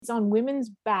on women's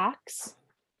backs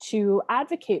to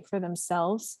advocate for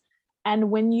themselves.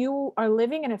 And when you are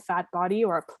living in a fat body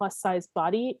or a plus size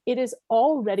body, it is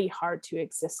already hard to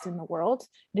exist in the world.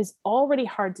 It is already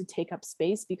hard to take up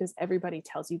space because everybody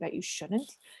tells you that you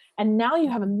shouldn't. And now you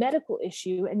have a medical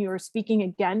issue and you are speaking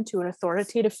again to an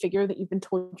authoritative figure that you've been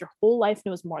told your whole life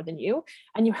knows more than you.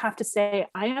 And you have to say,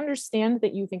 I understand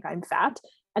that you think I'm fat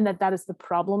and that is the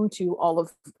problem to all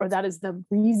of, or that is the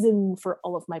reason for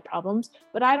all of my problems,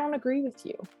 but I don't agree with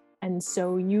you. And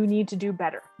so you need to do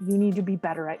better. You need to be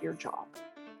better at your job.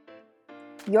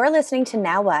 You're listening to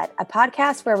Now What, a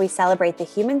podcast where we celebrate the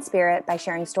human spirit by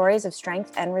sharing stories of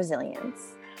strength and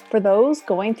resilience. For those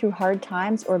going through hard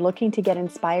times or looking to get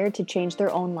inspired to change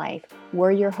their own life,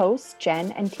 we're your hosts,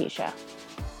 Jen and Tisha.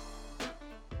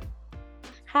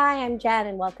 Hi, I'm Jen,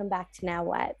 and welcome back to Now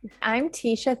What. I'm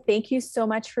Tisha. Thank you so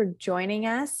much for joining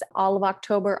us. All of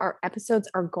October, our episodes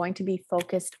are going to be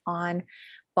focused on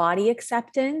body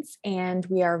acceptance, and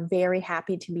we are very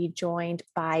happy to be joined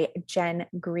by Jen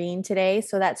Green today.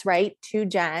 So that's right, two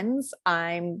Jens.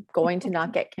 I'm going to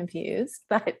not get confused,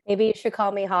 but maybe you should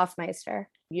call me Hoffmeister.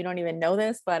 You don't even know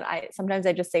this, but sometimes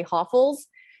I just say Hoffles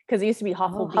because it used to be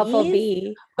Hoffle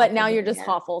B, but now you're just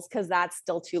Hoffles because that's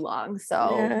still too long.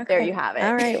 So okay. There you have it.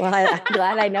 All right. Well, I'm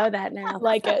glad I know that now.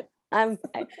 Like it.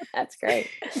 That's great.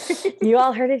 You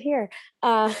all heard it here.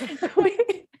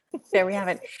 There we have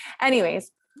it. Anyways,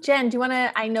 Jen, do you want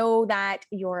to, I know that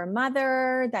you're a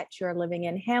mother, that you're living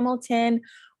in Hamilton.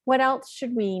 What else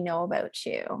should we know about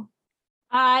you?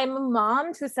 I'm a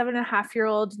mom to a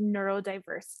 7.5-year-old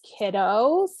neurodiverse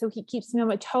kiddo. So he keeps me on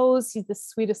my toes. He's the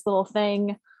sweetest little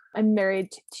thing. I'm married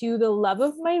to the love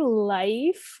of my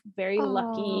life. Very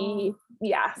lucky.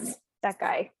 Yes, that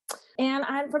guy. And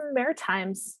I'm from the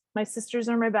Maritimes. My sisters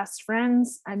are my best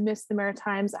friends. I miss the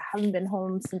Maritimes. I haven't been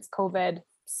home since COVID.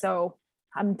 So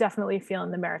I'm definitely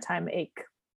feeling the Maritime ache.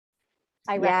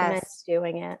 I recommend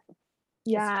doing it.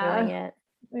 Yeah. Just doing it.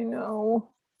 I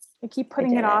know. I keep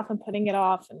putting it off and putting it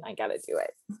off, and I got to do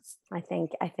it. I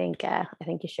think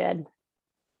you should.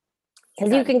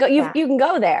 Because you can go, you can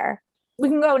go there. We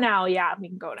can go now. Yeah, we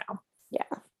can go now.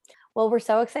 Yeah. Well, we're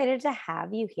so excited to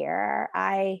have you here.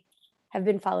 I have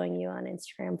been following you on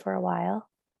Instagram for a while.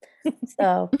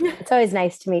 So it's always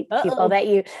nice to meet people that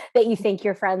you think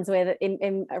you're friends with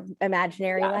in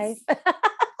imaginary life.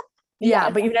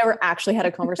 Yeah, but you've never actually had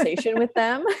a conversation with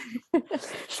them.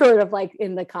 Sort of like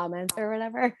in the comments or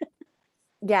whatever.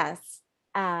 Yes.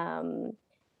 And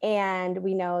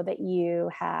we know that you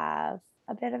have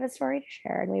a bit of a story to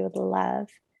share, and we would love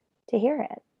to hear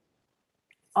it.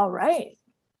 All right.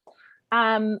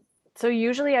 So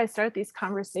usually I start these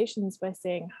conversations by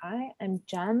saying, hi, I'm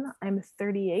Jen. I'm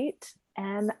 38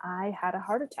 and I had a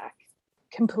heart attack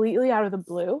completely out of the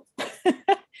blue.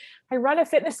 I run a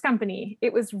fitness company.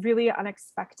 It was really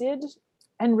unexpected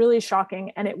and really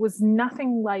shocking. And it was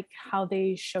nothing like how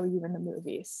they show you in the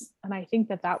movies. And I think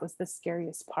that was the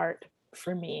scariest part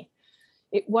for me.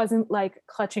 It wasn't like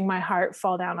clutching my heart,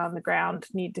 fall down on the ground,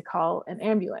 need to call an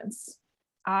ambulance.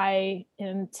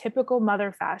 In typical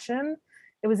mother fashion,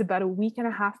 it was about a week and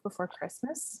a half before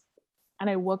Christmas. And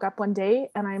I woke up one day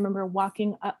and I remember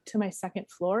walking up to my second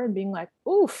floor and being like,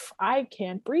 oof, I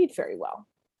can't breathe very well.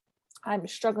 I'm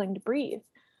struggling to breathe.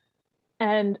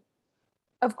 And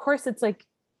of course, it's like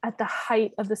at the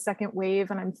height of the second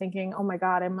wave. And I'm thinking, oh my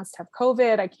God, I must have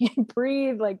COVID. I can't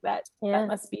breathe like that. Yeah. That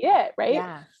must be it. Right.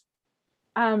 Yeah.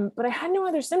 But I had no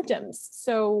other symptoms.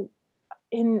 So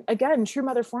in, again, true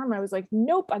mother form, I was like,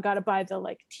 nope, I got to buy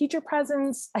the teacher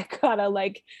presents. I got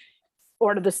to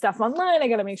order the stuff online. I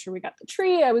got to make sure we got the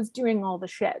tree. I was doing all the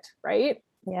shit. Right.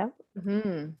 Yeah.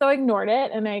 Mm-hmm. So I ignored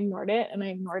it and I ignored it and I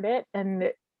ignored it.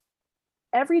 And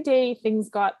every day things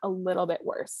got a little bit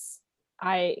worse.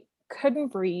 I couldn't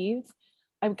breathe.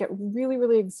 I would get really,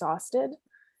 really exhausted.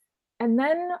 And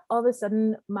then all of a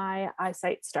sudden my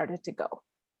eyesight started to go.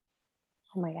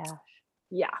 Oh my gosh.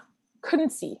 Yeah.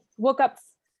 Couldn't see. Woke up,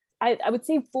 I would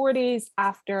say 4 days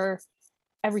after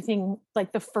everything,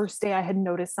 the first day I had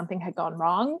noticed something had gone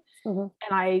wrong. Mm-hmm.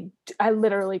 And I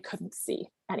literally couldn't see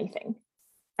anything.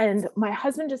 And my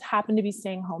husband just happened to be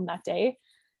staying home that day.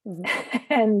 Mm-hmm.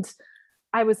 And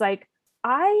I was like,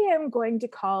 I am going to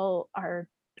call our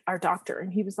doctor.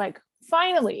 And he was like,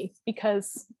 finally,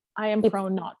 because I am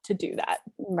prone not to do that.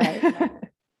 Right.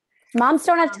 Moms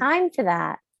don't have time for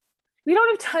that. We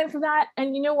don't have time for that.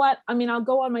 And you know what? I mean, I'll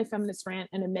go on my feminist rant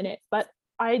in a minute, but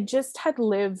I just had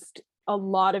lived a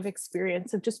lot of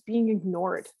experience of just being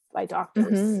ignored by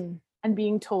doctors mm-hmm. and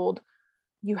being told,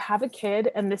 you have a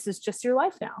kid and this is just your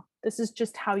life now. This is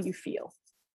just how you feel.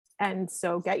 And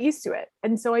so get used to it.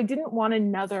 And so I didn't want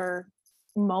another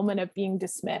moment of being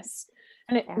dismissed.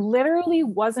 And it Yeah. literally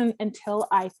wasn't until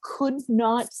I could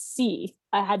not see,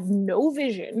 I had no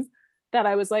vision, that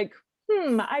I was like,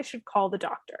 I should call the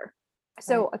doctor.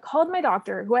 So I called my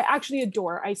doctor, who I actually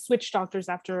adore. I switched doctors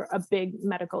after a big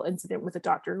medical incident with a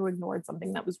doctor who ignored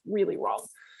something that was really wrong.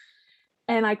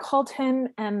 And I called him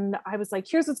and I was like,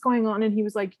 here's what's going on. And he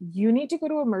was like, you need to go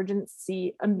to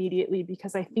emergency immediately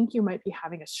because I think you might be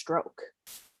having a stroke.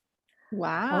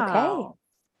 Wow.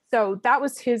 So that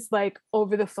was his like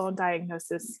over the phone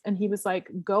diagnosis. And he was like,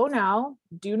 go now,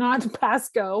 do not pass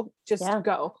go, just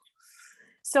go.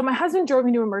 So my husband drove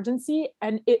me to emergency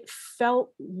and it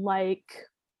felt like,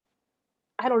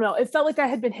 I don't know, it felt like I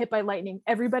had been hit by lightning.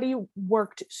 Everybody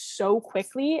worked so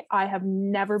quickly. I have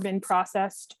never been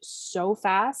processed so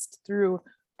fast through.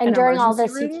 And during all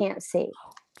this, room. you can't see.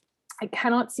 I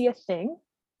cannot see a thing.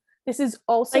 This is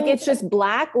also like it's just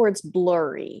black or it's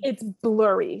blurry. It's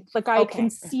blurry. Like I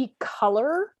can see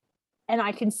color and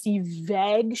I can see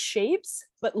vague shapes,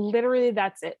 but literally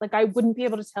that's it. Like I wouldn't be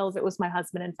able to tell if it was my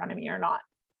husband in front of me or not.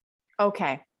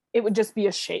 Okay. It would just be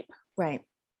a shape. Right.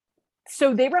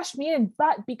 So they rushed me in,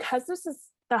 but because this is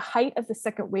the height of the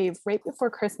second wave, right before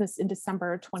Christmas in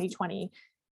December 2020,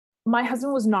 my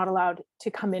husband was not allowed to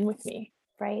come in with me.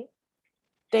 Right.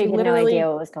 They you had literally no idea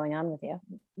what was going on with you.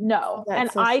 No. That's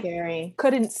and so I scary.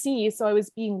 couldn't see. So I was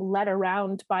being led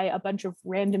around by a bunch of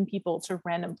random people to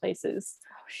random places.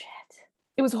 Oh shit.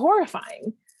 It was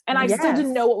horrifying. And I still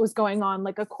didn't know what was going on.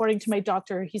 Like, according to my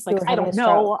doctor, he's like, I don't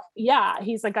know. Yeah.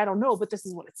 He's like, I don't know, but this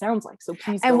is what it sounds like. So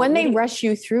please. And when they rush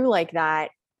you through like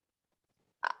that,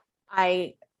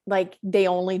 they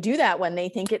only do that when they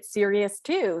think it's serious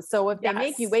too. So if they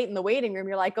make you wait in the waiting room,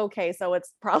 you're like, okay, so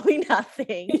it's probably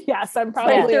nothing. Yes, I'm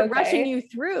probably But if they're rushing you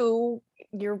through,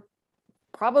 you're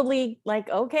probably like,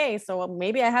 okay, so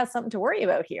maybe I have something to worry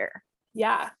about here.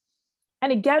 Yeah.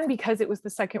 And again, because it was the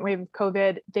second wave of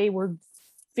COVID, they were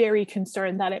very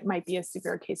concerned that it might be a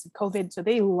severe case of COVID. So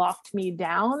they locked me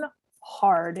down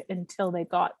hard until they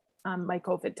got my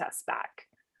COVID test back.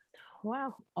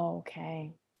 Wow.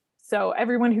 Okay. So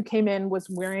everyone who came in was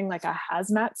wearing like a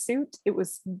hazmat suit. It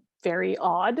was very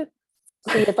odd.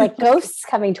 So you had like ghosts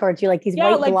coming towards you, like these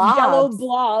white like blobs.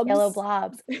 Yellow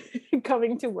blobs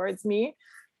coming towards me.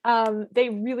 They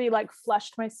really like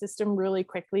flushed my system really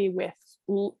quickly with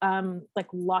like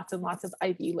lots and lots of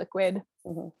IV liquid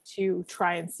to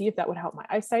try and see if that would help my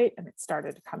eyesight. And it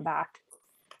started to come back.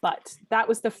 But that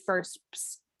was the first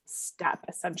step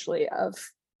essentially of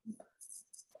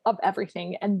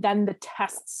everything. And then the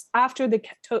tests, after the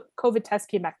COVID test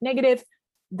came back negative,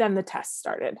 then the test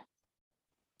started.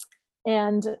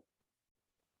 And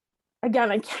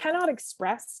again, I cannot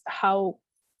express how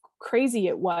crazy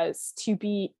it was to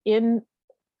be in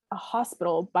a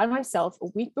hospital by myself a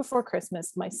week before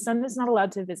Christmas. My son is not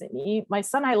allowed to visit me. My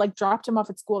son, I like dropped him off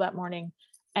at school that morning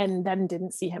and then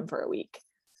didn't see him for a week.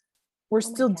 We're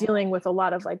still dealing with a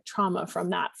lot of like trauma from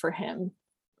that for him.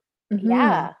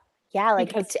 Yeah. Yeah.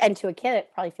 Like, and to a kid, it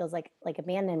probably feels like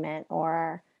abandonment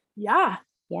or. Yeah.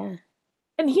 Yeah.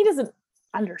 And he doesn't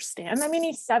understand. I mean,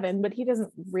 he's 7, but he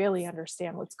doesn't really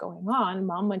understand what's going on.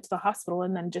 Mom went to the hospital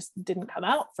and then just didn't come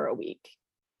out for a week,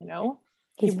 you know?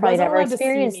 He's probably never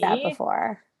experienced that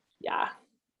before. Yeah.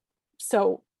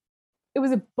 So it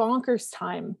was a bonkers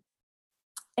time.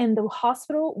 And the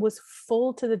hospital was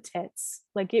full to the tits.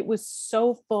 Like it was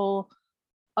so full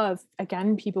of,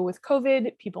 again, people with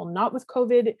COVID, people not with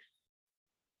COVID.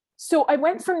 So I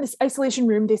went from this isolation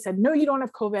room. They said, no, you don't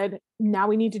have COVID. Now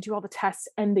we need to do all the tests.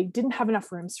 And they didn't have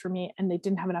enough rooms for me and they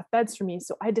didn't have enough beds for me.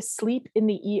 So I had to sleep in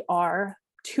the ER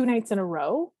 2 nights in a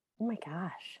row. Oh my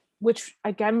gosh. Which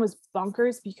again was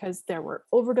bonkers because there were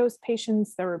overdose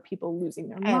patients. There were people losing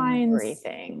their minds.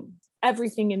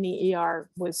 Everything in the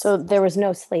ER was. So there was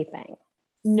no sleeping.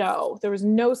 No, there was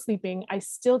no sleeping. I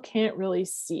still can't really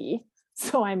see.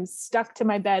 So I'm stuck to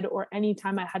my bed, or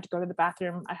anytime I had to go to the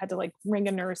bathroom, I had to like ring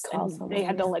a nurse and they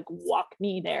had to like walk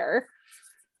me there,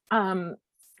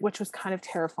 which was kind of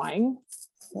terrifying.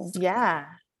 Yeah.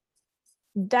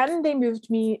 Then they moved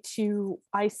me to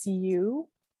ICU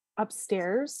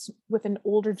upstairs with an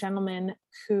older gentleman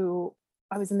who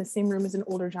I was in the same room as an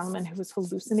older gentleman who was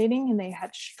hallucinating, and they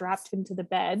had strapped him to the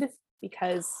bed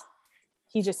because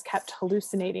he just kept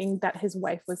hallucinating that his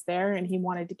wife was there and he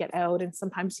wanted to get out, and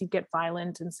sometimes he'd get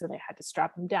violent, and so they had to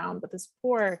strap him down. But this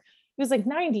poor, he was like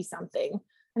 90 something,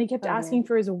 and he kept asking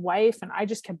for his wife, and I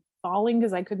just kept bawling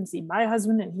because I couldn't see my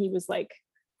husband, and he was like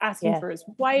asking for his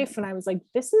wife, and I was like,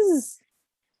 this is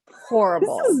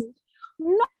horrible. This is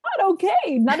not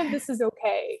okay. None of this is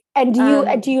okay. And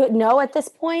do you know at this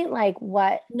point like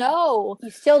what? No, you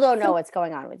still don't know what's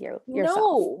going on with yourself.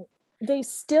 No, they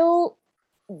still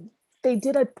they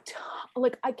did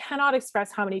like, I cannot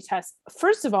express how many tests.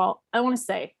 First of all, I want to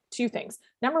say two things.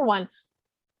 Number one,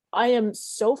 I am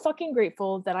so fucking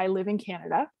grateful that I live in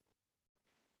Canada.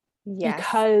 Yes.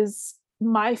 Because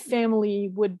my family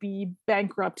would be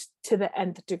bankrupt to the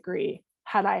nth degree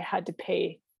had I had to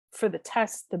pay for the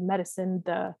test, the medicine,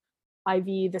 the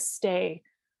IV, the stay.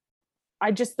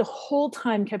 I just the whole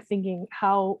time kept thinking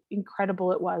how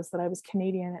incredible it was that I was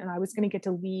Canadian and I was going to get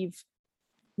to leave.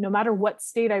 No matter what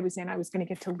state I was in, I was going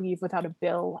to get to leave without a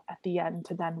bill at the end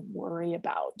to then worry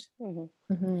about.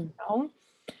 Mm-hmm. You know?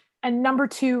 And number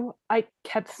two, I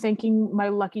kept thanking my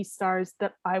lucky stars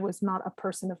that I was not a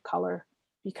person of color,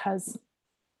 because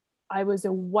I was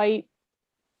a white,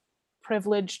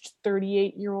 privileged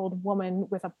 38-year-old woman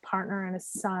with a partner and a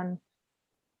son.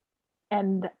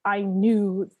 And I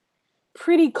knew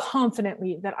pretty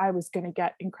confidently that I was going to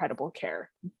get incredible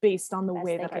care based on the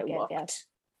way that I looked.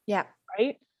 Yeah.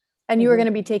 Right. And you were going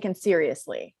to be taken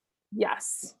seriously.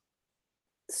 Yes.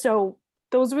 So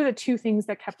those were the two things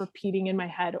that kept repeating in my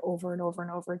head over and over and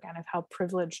over again, of how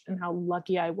privileged and how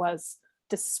lucky I was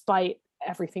despite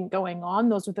everything going on.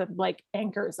 Those were the like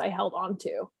anchors I held on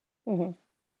to.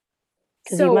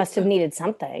 Because you must have needed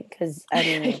something. Because I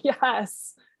mean,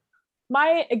 yes.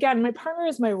 My partner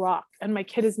is my rock and my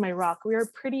kid is my rock. We are a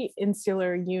pretty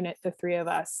insular unit, the three of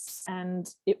us. And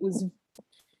it was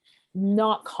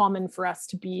not common for us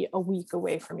to be a week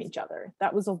away from each other.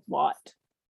 That was a lot.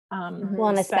 Well,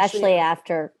 and especially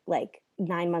after like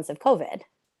 9 months of COVID.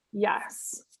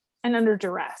 Yes. And under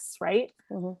duress, right?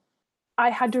 Mm-hmm. I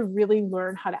had to really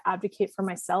learn how to advocate for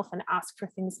myself and ask for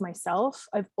things myself.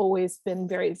 I've always been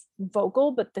very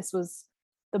vocal, but this was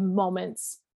the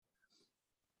moments.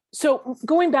 So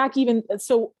going back even,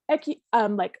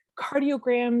 like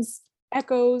cardiograms,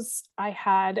 echoes, I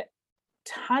had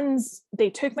tons. They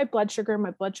took my blood sugar.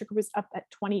 My blood sugar was up at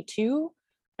 22.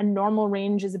 A normal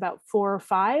range is about 4 or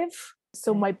 5.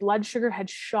 So my blood sugar had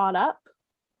shot up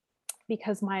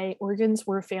because my organs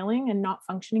were failing and not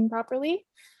functioning properly.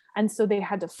 And so they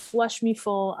had to flush me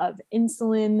full of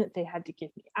insulin. They had to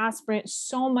give me aspirin,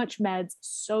 so much meds,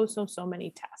 so many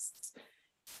tests.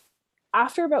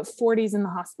 After about 4 days in the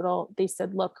hospital, they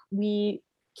said, look, we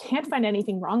can't find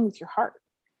anything wrong with your heart.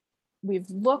 We've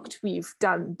looked, we've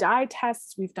done dye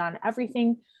tests, we've done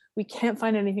everything. We can't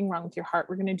find anything wrong with your heart.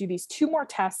 We're going to do these 2 more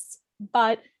tests,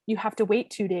 but you have to wait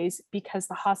 2 days because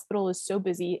the hospital is so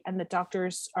busy and the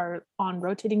doctors are on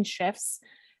rotating shifts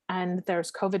and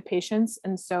there's COVID patients.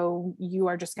 And so you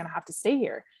are just going to have to stay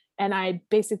here. And I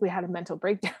basically had a mental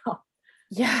breakdown.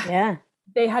 Yeah.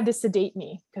 They had to sedate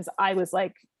me because I was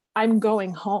like, I'm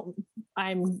going home.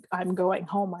 I'm going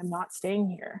home. I'm not staying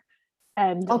here.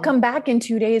 And I'll come back in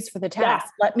 2 days for the test.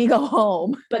 Yeah. Let me go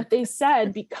home. But they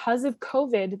said because of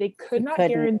COVID, they could not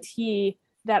guarantee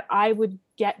that I would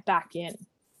get back in.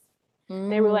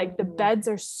 They were like, the beds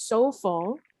are so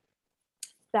full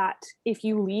that if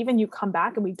you leave and you come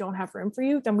back and we don't have room for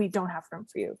you, then we don't have room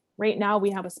for you. Right now,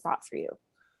 we have a spot for you.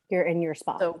 You're in your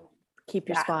spot. So keep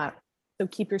your spot. So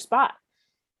keep your spot.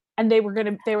 And they were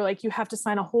like, you have to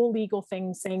sign a whole legal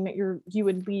thing saying that you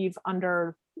would leave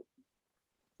under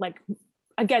like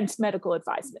against medical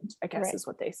advisement, I guess is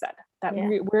what they said. That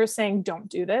we're saying don't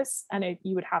do this. And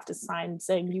you would have to sign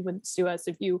saying you wouldn't sue us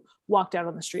if you walked out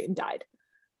on the street and died.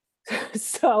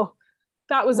 So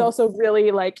that was also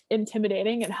really like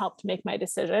intimidating and helped make my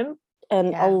decision.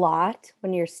 And a lot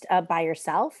when you're by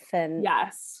yourself. And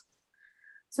yes.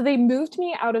 So they moved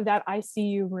me out of that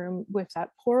ICU room with that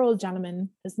poor old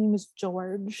gentleman. His name was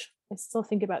George. I still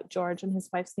think about George, and his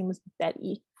wife's name was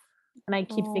Betty. And I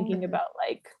keep thinking about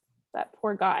like that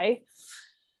poor guy.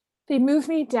 They moved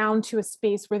me down to a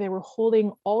space where they were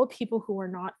holding all people who were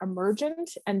not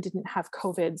emergent and didn't have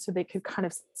COVID, so they could kind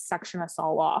of section us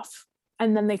all off.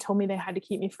 And then they told me they had to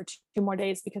keep me for 2 more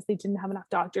days because they didn't have enough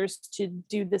doctors to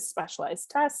do the specialized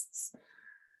tests.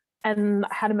 And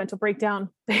I had a mental breakdown,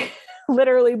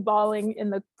 literally bawling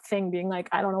in the thing, being like,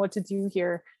 I don't know what to do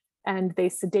here. And they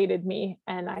sedated me.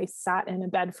 And I sat in a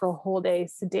bed for a whole day,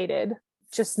 sedated,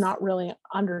 just not really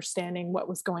understanding what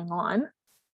was going on.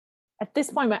 At this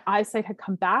point, my eyesight had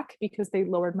come back because they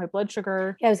lowered my blood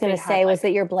sugar. I was going to say, was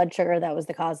it your blood sugar that was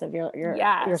the cause of your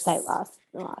sight loss?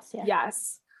 Yeah.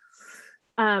 Yes.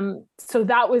 So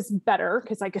that was better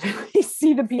because I could really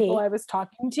see the people I was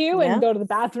talking to and go to the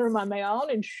bathroom on my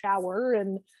own and shower.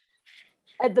 And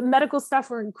the medical staff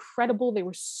were incredible. They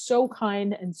were so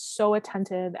kind and so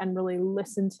attentive and really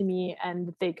listened to me.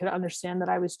 And they could understand that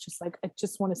I was just like, I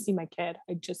just want to see my kid.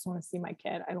 I just want to see my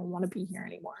kid. I don't want to be here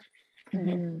anymore.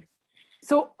 Mm-hmm.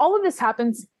 So all of this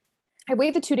happens. I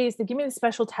wait the 2 days, they give me the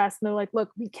special test and they're like,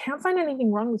 look, we can't find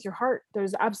anything wrong with your heart.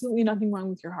 There's absolutely nothing wrong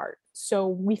with your heart. So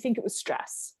we think it was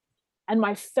stress. And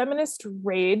my feminist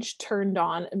rage turned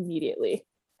on immediately.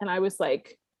 And I was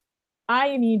like,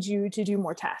 I need you to do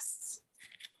more tests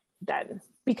then,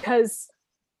 because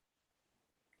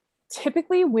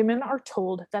typically women are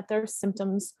told that their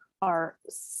symptoms are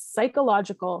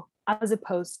psychological as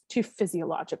opposed to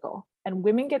physiological. And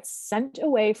women get sent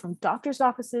away from doctors'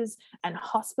 offices and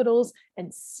hospitals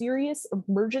and serious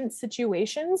emergent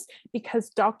situations because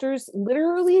doctors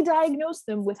literally diagnose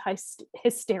them with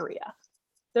hysteria.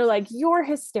 They're like, you're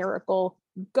hysterical,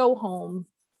 go home,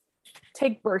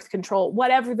 take birth control,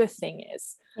 whatever the thing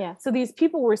is. Yeah. So these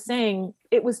people were saying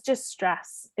it was just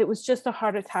stress. It was just a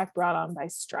heart attack brought on by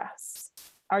stress.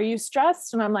 Are you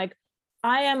stressed? And I'm like,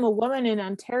 I am a woman in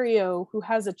Ontario who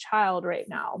has a child right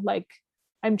now. Like,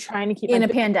 I'm trying to keep in a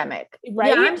pandemic.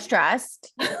 Right? Yeah, I'm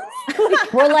stressed.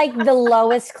 We're like the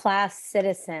lowest class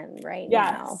citizen right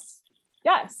now.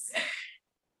 Yes.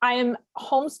 I am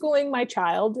homeschooling my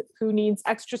child who needs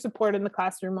extra support in the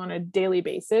classroom on a daily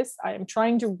basis. I am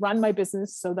trying to run my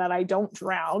business so that I don't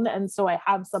drown. And so I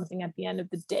have something at the end of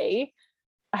the day.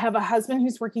 I have a husband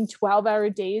who's working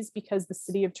 12-hour days because the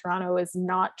city of Toronto is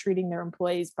not treating their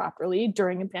employees properly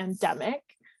during a pandemic.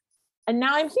 And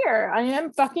now I'm here. I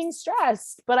am fucking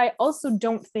stressed. But I also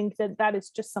don't think that that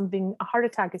is just something, a heart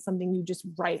attack is something you just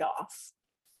write off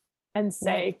and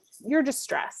say, you're just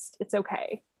stressed. It's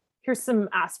okay. Here's some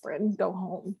aspirin, go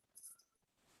home.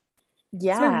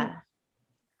 Yeah.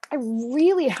 So I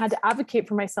really had to advocate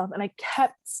for myself. And I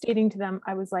kept stating to them,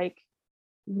 I was like,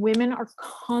 women are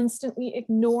constantly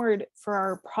ignored for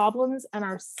our problems and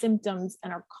our symptoms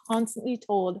and are constantly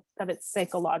told that it's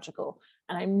psychological.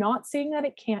 And I'm not saying that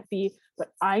it can't be,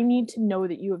 but I need to know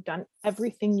that you have done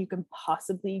everything you can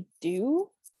possibly do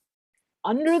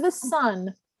under the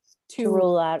sun to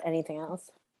rule out anything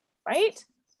else. Right?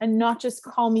 And not just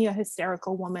call me a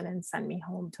hysterical woman and send me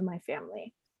home to my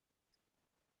family.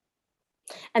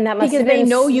 And that must because have they been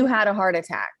know you had a heart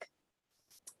attack.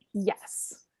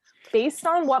 Yes. Based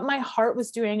on what my heart was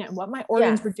doing and what my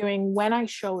organs were doing when I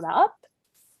showed up,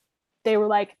 they were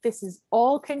like, this is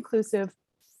all conclusive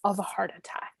of a heart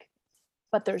attack.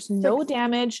 But there's no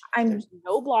damage. There's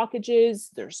no blockages.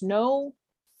 There's no.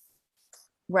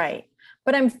 Right.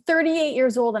 But I'm 38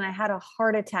 years old and I had a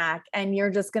heart attack, and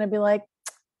you're just going to be like,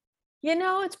 you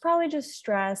know, it's probably just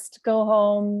stressed. Go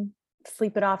home,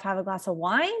 sleep it off, have a glass of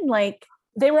wine. Like,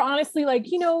 they were honestly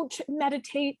like, you know,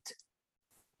 meditate,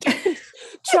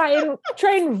 try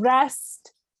and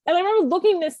rest. And I remember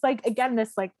looking this, like, again,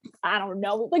 this, like, I don't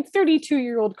know, like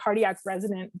 32-year-old cardiac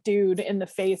resident dude in the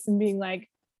face and being like,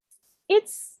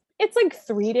 it's like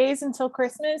 3 days until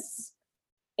Christmas.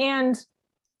 And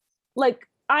like,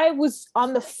 I was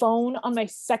on the phone on my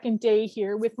second day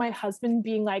here with my husband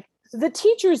being like, the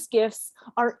teacher's gifts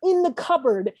are in the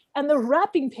cupboard and the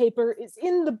wrapping paper is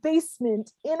in the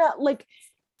basement and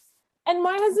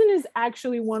my husband is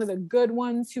actually one of the good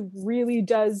ones who really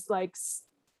does like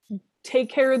take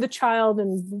care of the child,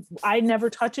 and I never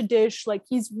touch a dish. Like,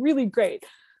 he's really great.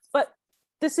 But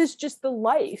this is just the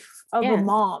life of a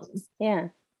mom. Yeah.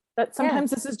 That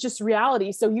sometimes this is just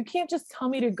reality. So you can't just tell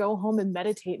me to go home and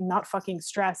meditate and not fucking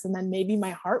stress, and then maybe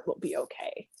my heart will be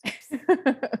okay.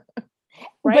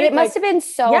 Right? But it must have been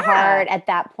so hard at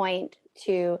that point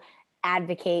to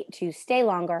advocate to stay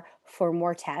longer for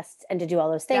more tests and to do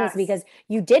all those things because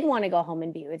you did want to go home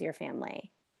and be with your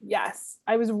family. Yes.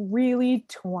 I was really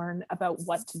torn about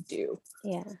what to do.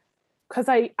 Yeah. Because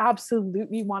I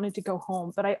absolutely wanted to go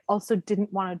home, but I also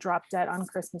didn't want to drop dead on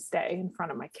Christmas Day in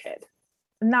front of my kid.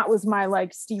 And that was my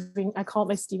like I call it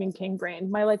my Stephen King brain.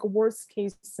 My like worst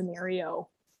case scenario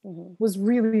was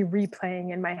really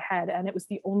replaying in my head. And it was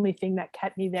the only thing that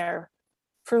kept me there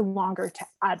for longer to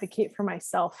advocate for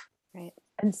myself. Right.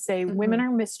 And say women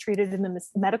are mistreated in the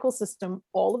medical system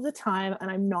all of the time. And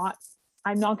I'm not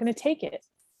going to take it.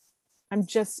 I'm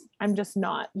just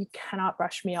not. You cannot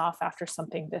brush me off after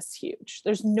something this huge.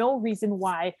 There's no reason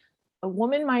why a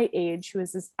woman my age who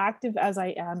is as active as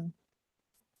I am,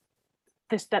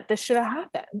 this should have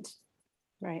happened.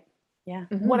 Right. Yeah.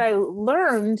 What I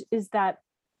learned is that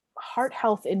heart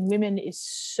health in women is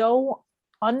so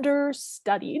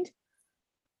understudied.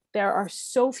 There are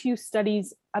so few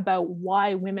studies about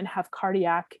why women have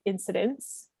cardiac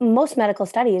incidents. Most medical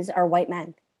studies are white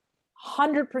men.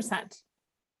 100%.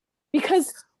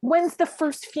 Because when's the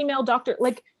first female doctor?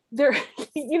 Like, there,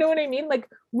 you know what I mean? Like,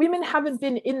 women haven't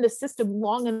been in the system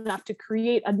long enough to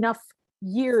create enough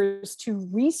years to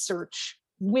research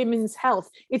women's health.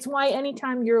 It's why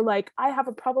anytime you're like, I have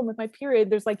a problem with my period,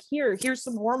 there's like, here's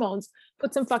some hormones,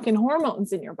 put some fucking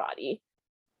hormones in your body.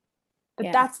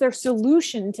 That's their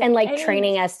solution to, and like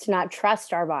training us to not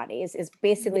trust our bodies is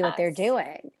basically what they're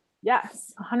doing.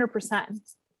 Yes, 100%.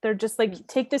 They're just like,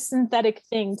 take this synthetic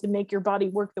thing to make your body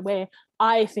work the way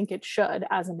I think it should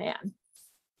as a man.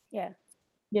 Yeah.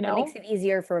 You know, it makes it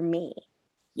easier for me.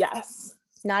 Yes.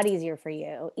 Not easier for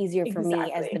you, easier for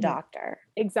me as the doctor.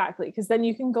 Exactly. Because then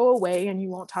you can go away and you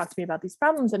won't talk to me about these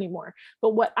problems anymore.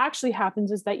 But what actually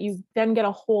happens is that you then get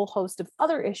a whole host of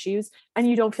other issues and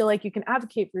you don't feel like you can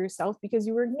advocate for yourself because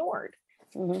you were ignored.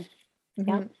 Mm-hmm.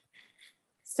 Yeah.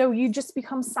 So you just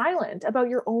become silent about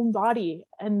your own body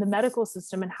and the medical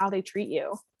system and how they treat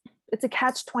you. It's a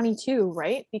catch-22,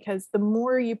 right? Because the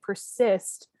more you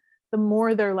persist, the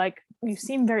more they're like, you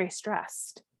seem very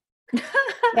stressed.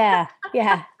 Yeah.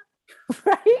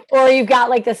 Right. Or you've got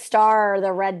like the star or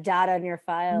the red dot on your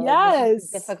file. Yes.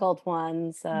 Difficult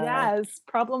one. So yes.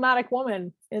 Problematic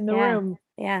woman in the room.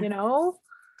 Yeah. You know?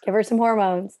 Give her some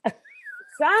hormones.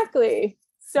 Exactly.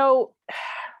 So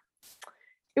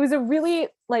it was a really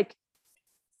like,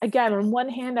 again, on one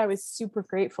hand, I was super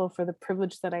grateful for the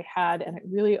privilege that I had, and it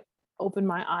really opened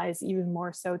my eyes even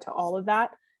more so to all of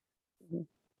that.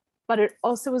 But it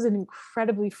also was an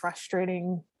incredibly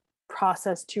frustrating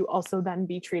process to also then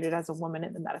be treated as a woman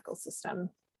in the medical system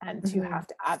and to have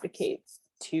to advocate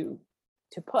to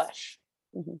push.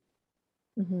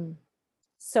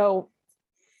 So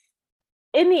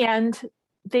in the end,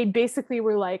 they basically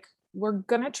were like, we're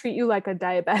going to treat you like a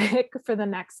diabetic for the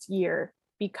next year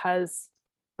because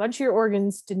a bunch of your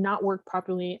organs did not work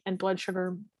properly and blood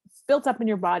sugar built up in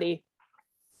your body.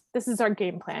 This is our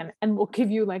game plan. And we'll give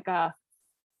you like a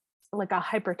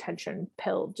hypertension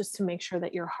pill just to make sure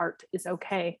that your heart is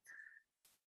okay.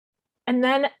 And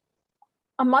then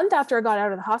a month after I got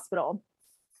out of the hospital,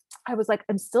 I was like,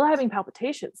 I'm still having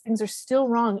palpitations. Things are still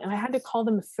wrong. And I had to call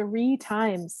them 3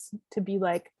 times to be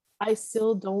like, I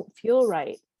still don't feel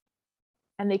right.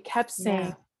 And they kept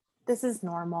saying, this is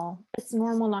normal. It's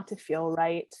normal not to feel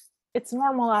right. It's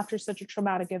normal after such a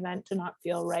traumatic event to not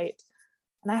feel right.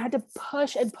 And I had to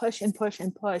push and push and push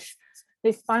and push.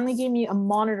 They finally gave me a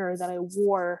monitor that I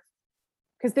wore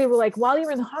because they were like, while you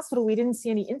were in the hospital, we didn't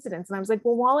see any incidents. And I was like,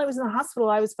 well, while I was in the hospital,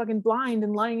 I was fucking blind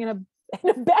and lying in a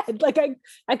bed. Like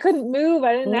I couldn't move.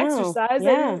 I didn't exercise. I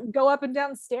didn't go up and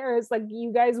down stairs. Like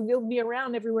you guys wheeled me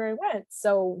around everywhere I went.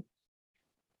 So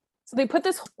they put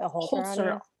this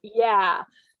holster on. Yeah.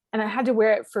 And I had to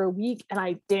wear it for a week and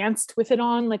I danced with it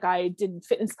on. Like I did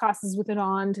fitness classes with it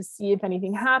on to see if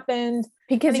anything happened.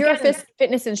 Because you're a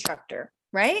fitness instructor,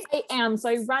 right? I am. So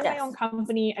I run my own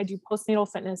company. I do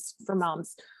postnatal fitness for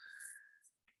moms.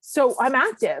 So I'm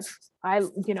active. I,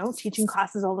 teaching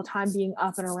classes all the time, being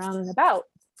up and around and about.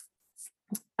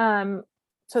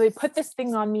 So they put this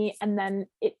thing on me and then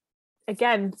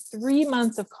again, 3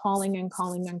 months of calling and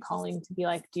calling and calling to be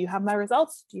like, do you have my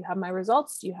results? Do you have my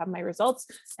results? Do you have my results?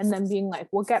 And then being like,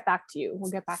 we'll get back to you.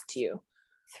 We'll get back to you.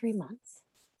 3 months.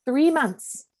 3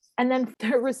 months. And then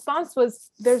their response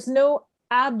was, there's no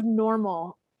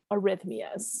abnormal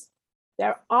arrhythmias.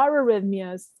 There are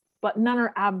arrhythmias, but none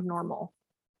are abnormal.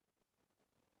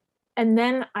 And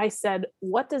then I said,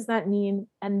 what does that mean?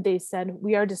 And they said,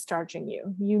 we are discharging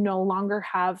you. You no longer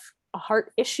have a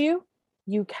heart issue.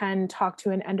 You can talk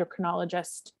to an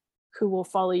endocrinologist who will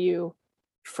follow you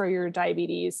for your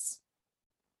diabetes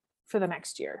for the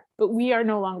next year. But we are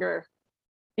no longer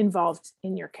involved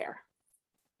in your care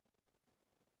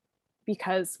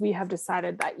because we have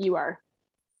decided that you are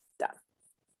done.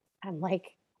 I'm like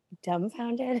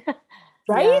dumbfounded.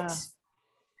 Right?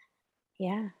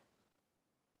 Yeah.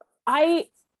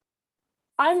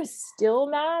 I'm still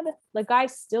mad. Like I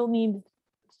still need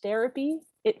therapy.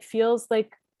 It feels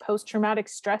like post-traumatic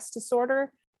stress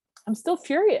disorder. I'm still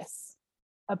furious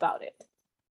about it.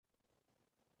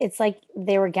 It's like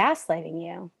they were gaslighting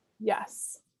you.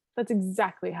 Yes, that's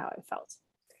exactly how I felt.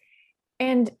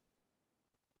 And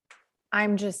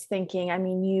I'm just thinking, I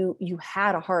mean, you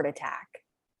had a heart attack.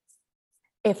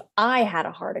 If I had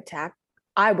a heart attack,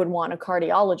 I would want a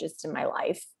cardiologist in my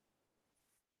life.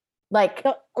 Like,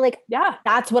 yeah,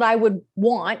 that's what I would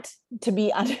want to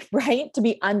be under, right? To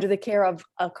be under the care of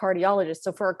a cardiologist.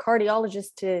 So for a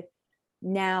cardiologist to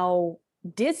now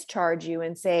discharge you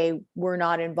and say, we're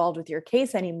not involved with your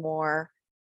case anymore,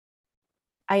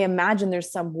 I imagine there's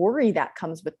some worry that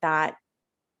comes with that.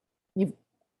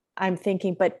 I'm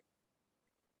thinking, but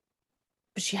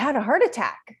she had a heart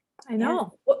attack. I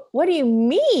know. What do you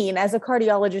mean as a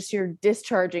cardiologist, you're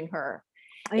discharging her?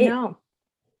 I know.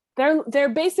 They're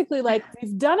basically like,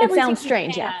 we've done everything. It sounds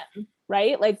strange. Yeah.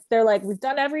 right? Like they're like, we've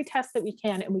done every test that we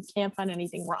can and we can't find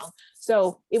anything wrong.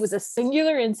 So it was a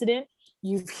singular incident.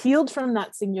 You've healed from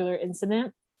that singular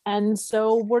incident. And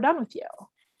so we're done with you.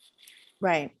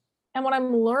 Right. And what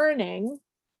I'm learning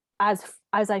as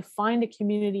I find a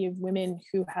community of women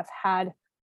who have had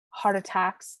heart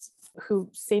attacks, who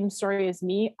same story as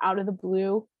me, out of the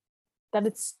blue, that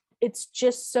it's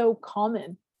just so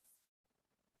common.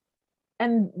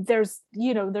 And there's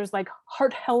like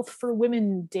heart health for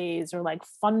women days, or like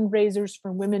fundraisers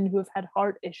for women who have had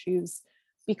heart issues,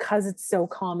 because it's so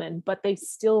common, but they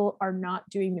still are not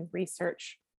doing the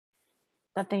research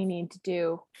that they need to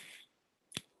do.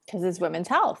 Because it's women's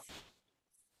health.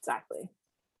 Exactly.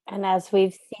 And as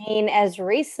we've seen as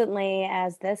recently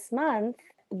as this month,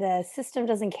 the system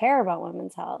doesn't care about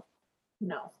women's health.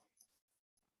 No.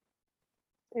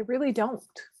 They really don't.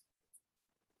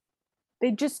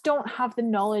 They just don't have the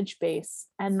knowledge base.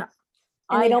 And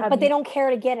they don't care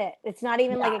to get it. It's not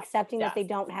even like accepting that they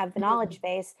don't have the Mm-hmm. knowledge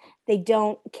base. They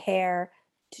don't care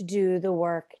to do the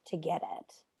work to get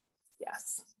it.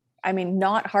 Yes. I mean,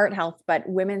 not heart health, but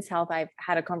women's health. I've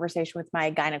had a conversation with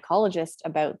my gynecologist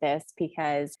about this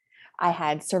because I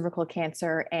had cervical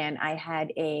cancer, and I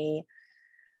had a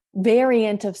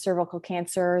variant of cervical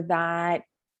cancer that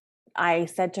I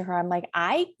said to her, I'm like,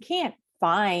 I can't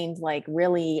find like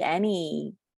really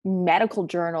any medical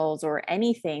journals or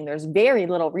anything. There's very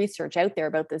little research out there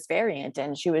about this variant.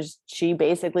 And she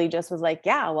basically just was like,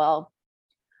 yeah, well,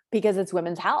 because it's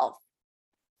women's health.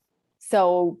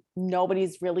 So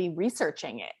nobody's really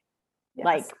researching it. Yes.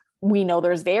 Like, we know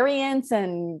there's variants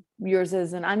and yours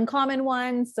is an uncommon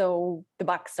one. So the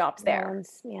buck stops there.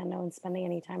 No one's spending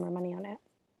any time or money on it.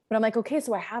 But I'm like, okay,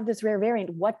 so I have this rare variant.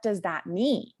 What does that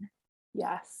mean?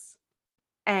 Yes.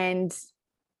 And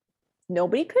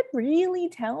nobody could really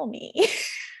tell me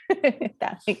if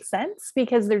that makes sense,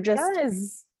 because they're just,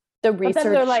 the research but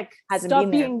then they're like, hasn't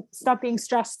been there. Stop being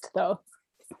stressed though.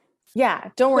 Yeah.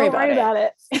 Don't worry about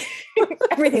it.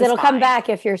 Everything's it'll come back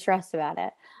if you're stressed about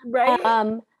it.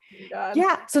 Right.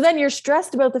 Yeah. So then you're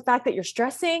stressed about the fact that you're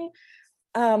stressing.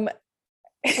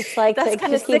 It's like that's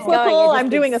kind of cyclical. I'm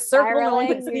doing a circle. No one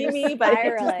can see me,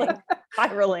 but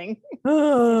spiraling.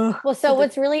 Well, so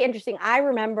what's really interesting, I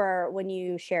remember when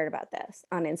you shared about this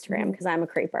on Instagram, because I'm a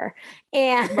creeper,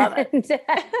 and love it.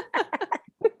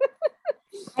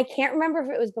 I can't remember if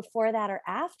it was before that or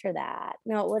after that.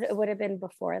 No, it would have been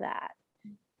before that.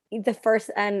 The first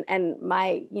and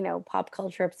my pop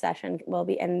culture obsession will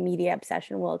be, and media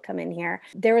obsession will come in here.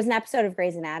 There was an episode of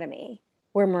Grey's Anatomy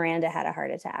where Miranda had a heart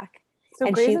attack. So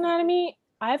and Grey's Anatomy,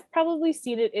 I've probably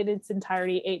seen it in its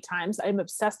entirety 8 times. I'm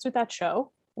obsessed with that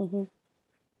show. Mm-hmm.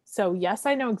 So yes,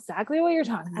 I know exactly what you're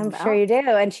talking about. I'm sure you do.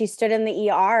 And she stood in the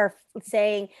ER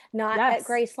saying, not at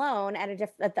Grey Sloan, at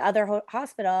the other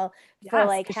hospital, for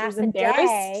like half a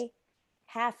day,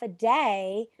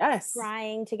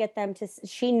 trying to get them to.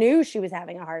 She knew she was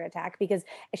having a heart attack because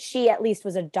she at least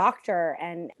was a doctor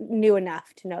and knew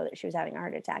enough to know that she was having a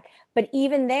heart attack. But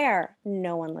even there,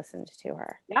 no one listened to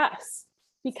her. Yes,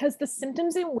 because the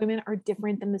symptoms in women are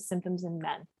different than the symptoms in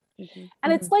men. Mm-hmm.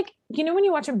 And it's like, when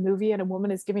you watch a movie and a woman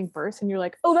is giving birth and you're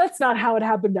like, oh, that's not how it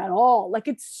happened at all. Like,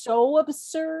 it's so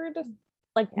absurd.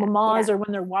 Like mamas or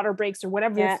when their water breaks or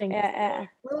whatever the thing is.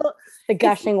 The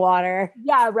gushing water.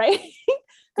 Yeah, right.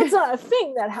 That's not a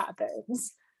thing that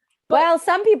happens. But, well,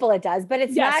 some people it does, but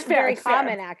it's not very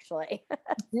common actually.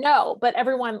 No, but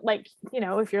everyone, like,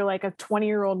 if you're like a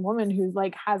 20-year-old woman who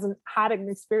like hasn't had an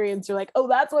experience, you're like, oh,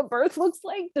 that's what birth looks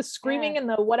like, the screaming and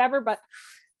the whatever. But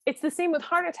it's the same with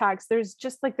heart attacks. There's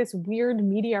just like this weird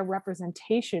media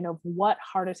representation of what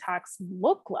heart attacks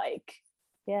look like.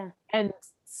 Yeah. And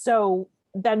so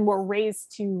then we're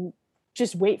raised to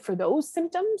just wait for those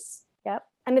symptoms. Yep.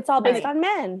 And it's all based on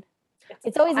men.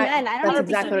 It's always men. That's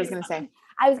exactly what I was going to say.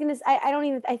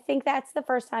 I think that's the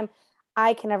first time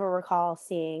I can ever recall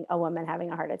seeing a woman having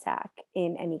a heart attack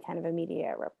in any kind of a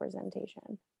media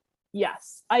representation.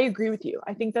 Yes, I agree with you.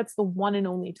 I think that's the one and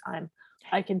only time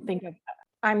I can think of.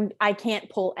 I can't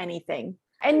pull anything.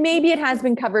 And maybe it has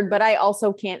been covered, but I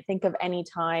also can't think of any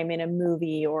time in a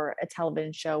movie or a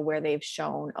television show where they've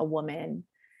shown a woman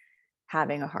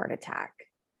having a heart attack.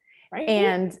 Right.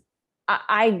 And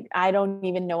I don't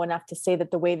even know enough to say that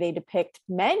the way they depict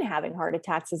men having heart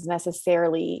attacks is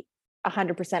necessarily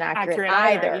 100% accurate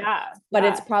either. Yeah. But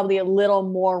it's probably a little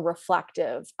more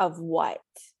reflective of what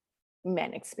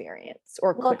men experience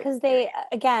because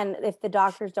if the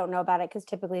doctors don't know about it, because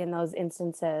typically in those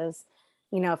instances,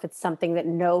 if it's something that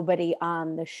nobody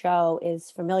on the show is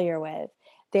familiar with,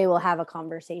 they will have a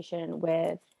conversation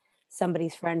with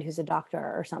somebody's friend who's a doctor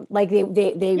or something. Like they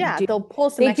Yeah, do, they'll pull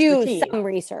some they do expertise. some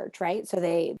research, right? So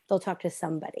they'll talk to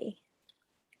somebody,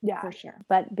 Yeah. For sure.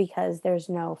 but because there's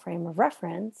no frame of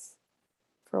reference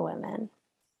for women.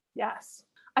 Yes.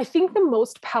 I think the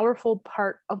most powerful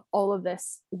part of all of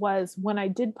this was when I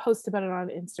did post about it on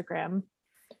Instagram.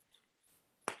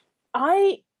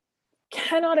 I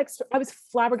was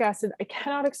flabbergasted. I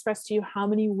cannot express to you how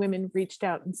many women reached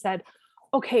out and said,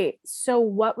 okay, so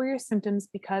what were your symptoms?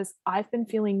 Because I've been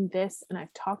feeling this and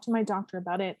I've talked to my doctor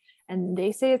about it and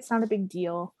they say it's not a big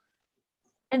deal.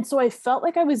 And so I felt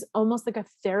like I was almost like a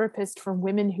therapist for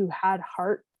women who had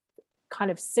heart kind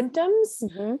of symptoms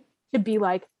to be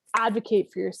like,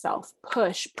 advocate for yourself,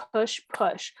 push, push,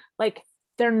 push. Like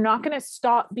they're not going to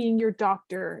stop being your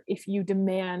doctor if you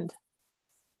demand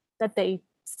that they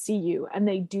see you and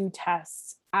they do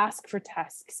tests, ask for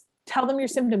tests, tell them your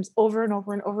symptoms over and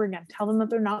over and over again, tell them that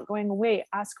they're not going away,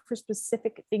 ask for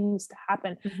specific things to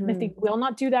happen. And if they will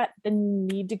not do that, then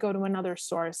you need to go to another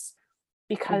source,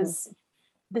 because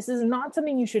this is not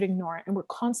something you should ignore. And we're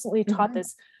constantly taught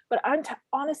this, but I'm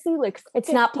honestly like,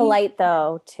 It's not polite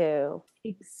though to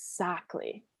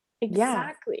Exactly.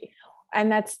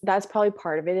 And that's probably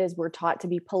part of it, is we're taught to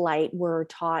be polite. We're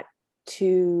taught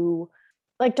to,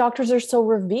 like, doctors are so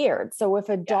revered. So if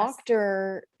a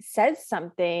doctor says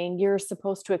something, you're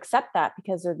supposed to accept that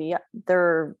because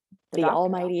they're the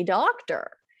almighty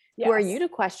doctor. Who are you to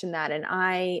question that? And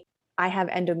I have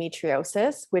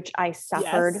endometriosis, which I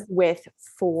suffered with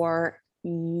for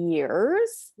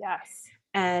years. Yes.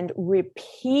 And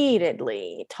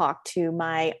repeatedly talked to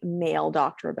my male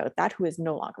doctor about that, who is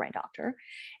no longer my doctor,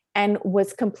 and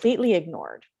was completely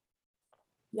ignored.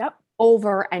 Yep.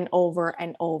 Over and over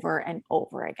and over and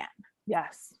over again.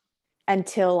 Yes.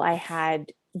 Until I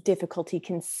had difficulty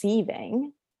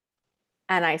conceiving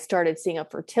and I started seeing a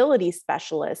fertility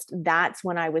specialist. That's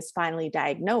when I was finally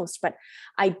diagnosed. But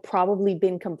I'd probably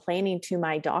been complaining to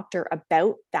my doctor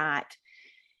about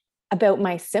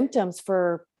my symptoms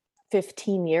for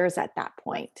 15 years at that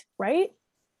point. Right?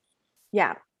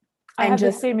 Yeah. I had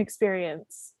the same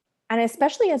experience. And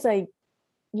especially as a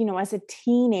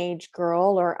teenage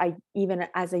girl, or even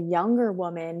as a younger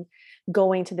woman,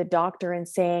 going to the doctor and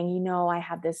saying, I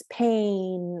have this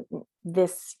pain,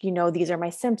 these are my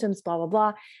symptoms, blah, blah, blah.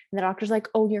 And the doctor's like,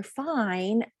 oh, you're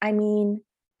fine. I mean,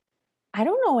 I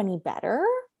don't know any better.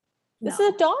 This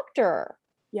is a doctor.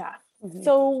 Yeah.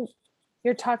 So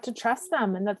you're taught to trust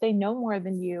them and that they know more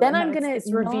than you. Then I'm going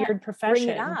to revered profession.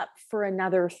 Bring it up for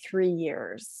another 3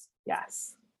 years.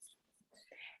 Yes.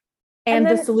 And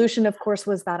the solution, of course,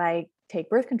 was that I take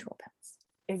birth control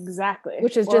pills. Exactly.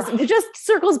 Which is it just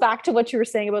circles back to what you were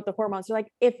saying about the hormones. You're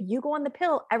like, if you go on the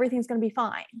pill, everything's going to be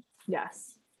fine.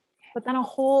 Yes. But then a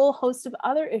whole host of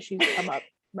other issues come up,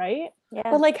 right? Yeah.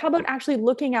 But like, how about actually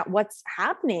looking at what's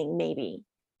happening, maybe?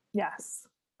 Yes.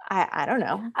 I don't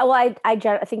know. Well, I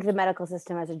think the medical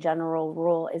system as a general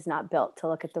rule is not built to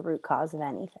look at the root cause of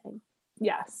anything.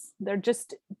 Yes. They're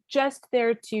just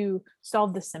there to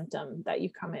solve the symptom that you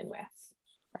come in with.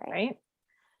 Right?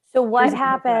 So what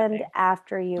happened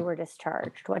after you were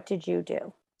discharged? What did you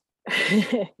do?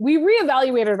 We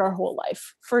reevaluated our whole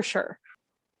life, for sure.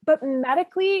 But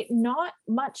medically, not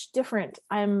much different,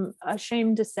 I'm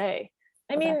ashamed to say.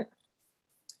 I mean,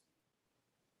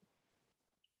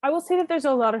 I will say that there's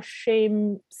a lot of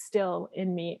shame still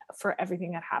in me for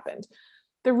everything that happened.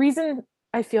 The reason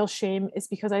I feel shame is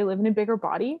because I live in a bigger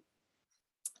body,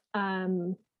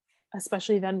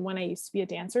 especially than when I used to be a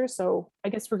dancer. So I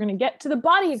guess we're going to get to the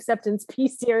body acceptance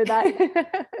piece here, that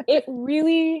it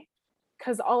really,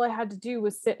 because all I had to do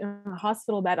was sit in a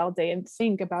hospital bed all day and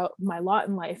think about my lot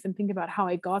in life and think about how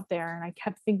I got there. And I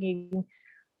kept thinking,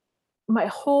 my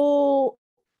whole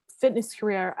fitness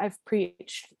career, I've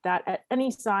preached that at any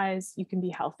size you can be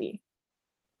healthy.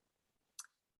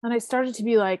 And I started to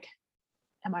be like,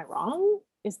 am I wrong?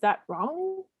 Is that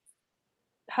wrong?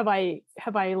 Have I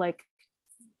like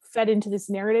fed into this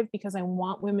narrative because I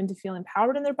want women to feel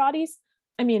empowered in their bodies?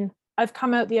 I mean, I've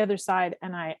come out the other side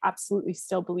and I absolutely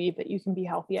still believe that you can be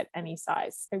healthy at any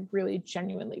size. I really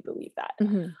genuinely believe that.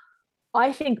 Mm-hmm.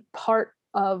 I think part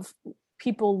of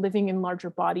people living in larger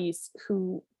bodies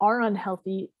who are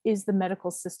unhealthy is the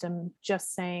medical system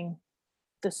just saying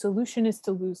the solution is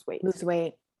to lose weight. Lose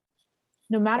weight.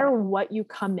 No matter what you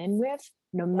come in with,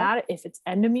 no matter if it's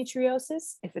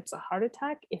endometriosis, if it's a heart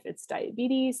attack, if it's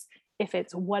diabetes, if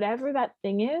it's whatever that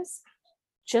thing is,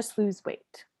 just lose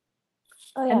weight.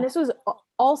 Oh, yeah. And this was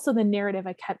also the narrative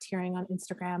I kept hearing on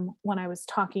Instagram when I was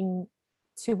talking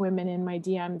to women in my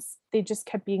DMs. They just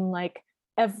kept being like,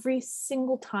 every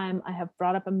single time I have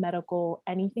brought up a medical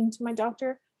anything to my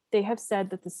doctor, they have said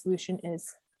that the solution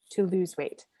is to lose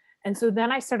weight. And so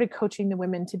then I started coaching the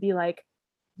women to be like,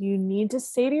 you need to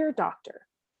say to your doctor,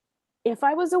 if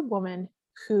I was a woman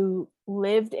who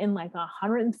lived in like a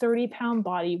 130-pound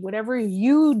body, whatever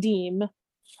you deem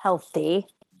Healthy.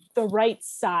 the right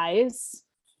size,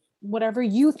 whatever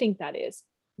you think that is,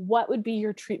 what would be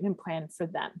your treatment plan for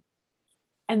them?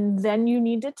 And then you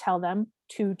need to tell them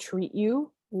to treat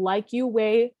you like you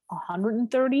weigh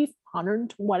 130,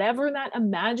 100, whatever that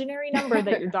imaginary number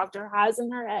that your doctor has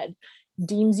in her head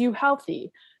deems you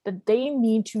healthy, that they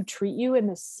need to treat you in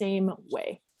the same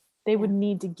way. They would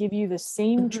need to give you the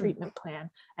same treatment plan.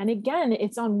 And again,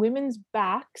 it's on women's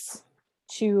backs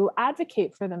to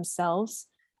advocate for themselves.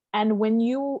 And when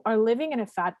you are living in a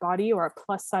fat body or a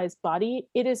plus size body,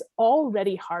 it is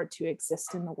already hard to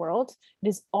exist in the world. It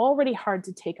is already hard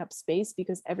to take up space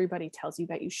because everybody tells you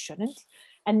that you shouldn't.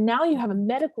 And now you have a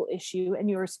medical issue and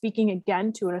you're speaking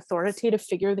again to an authoritative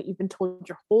figure that you've been told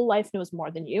your whole life knows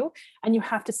more than you. And you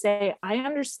have to say, I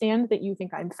understand that you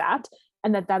think I'm fat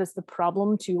and that is the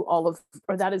problem to all of,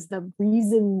 or that is the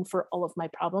reason for all of my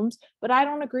problems, but I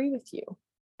don't agree with you.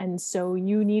 And so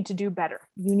you need to do better.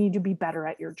 You need to be better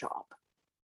at your job.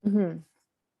 Mm-hmm.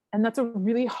 And that's a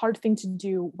really hard thing to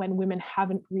do when women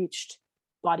haven't reached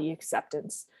body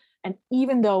acceptance. And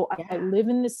even though I live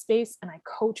in this space and I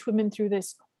coach women through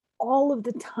this all of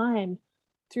the time,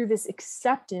 through this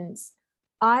acceptance,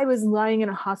 I was lying in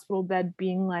a hospital bed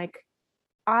being like,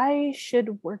 I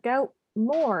should work out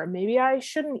more. Maybe I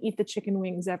shouldn't eat the chicken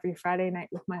wings every Friday night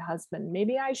with my husband.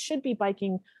 Maybe I should be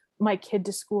biking my kid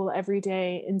to school every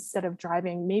day instead of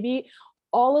driving. Maybe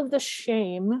all of the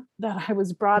shame that I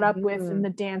was brought up with in the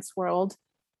dance world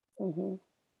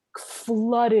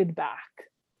flooded back,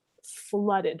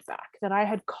 that I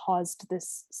had caused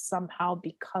this somehow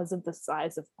because of the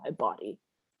size of my body.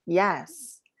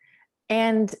 Yes.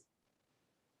 And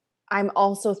I'm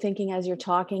also thinking, as you're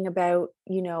talking about,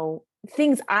 you know,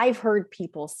 things I've heard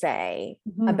people say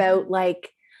about like,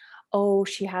 oh,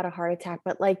 she had a heart attack,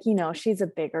 but like, you know, she's a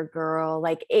bigger girl.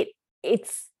 Like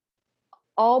it's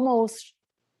almost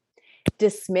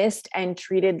dismissed and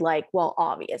treated like, well,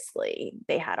 obviously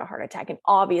they had a heart attack and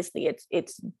obviously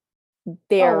it's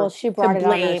their she brought it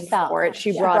on herself. For it.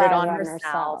 She brought it on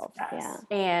herself. Yeah.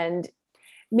 And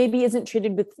maybe isn't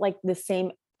treated with like the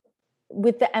same,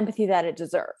 with the empathy that it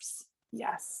deserves.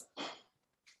 Yes.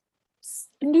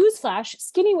 Newsflash,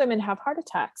 skinny women have heart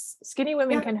attacks. Skinny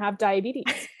women can have diabetes.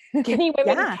 Skinny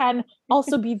women can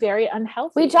also be very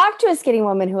unhealthy. We talked to a skinny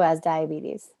woman who has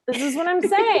diabetes. This is what I'm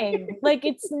saying. Like,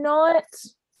 it's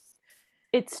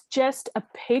just a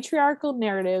patriarchal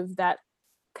narrative that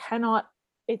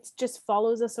it just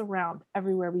follows us around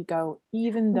everywhere we go,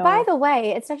 even though. By the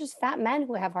way, it's not just fat men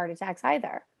who have heart attacks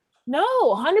either. No,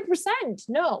 100%.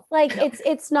 No. Like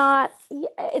it's not,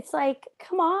 it's like,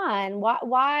 come on,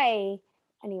 why?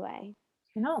 Anyway.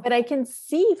 No. But I can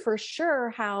see for sure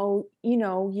how, you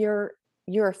know,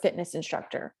 you're a fitness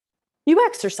instructor. You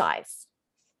exercise,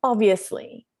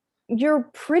 obviously. You're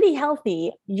pretty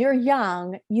healthy. You're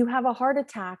young. You have a heart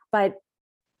attack. But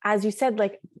as you said,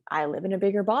 like, I live in a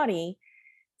bigger body.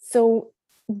 So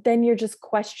then you're just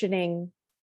questioning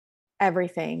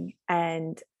everything.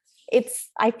 And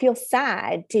I feel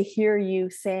sad to hear you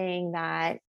saying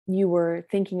that you were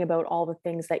thinking about all the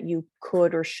things that you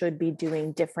could or should be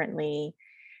doing differently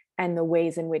and the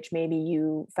ways in which maybe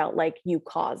you felt like you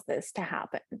caused this to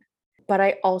happen. But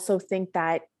I also think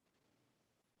that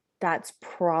that's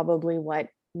probably what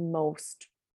most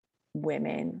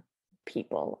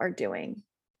people are doing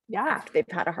after they've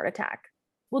had a heart attack.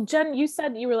 Well, Jen, you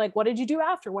said you were like, what did you do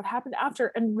after? What happened after?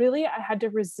 And really, I had to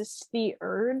resist the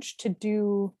urge to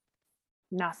do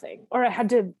nothing. Or I had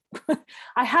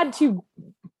to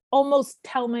almost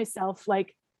tell myself,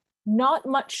 like, not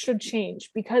much should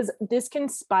change because this can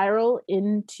spiral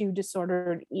into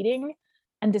disordered eating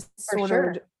and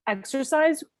disordered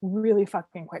exercise really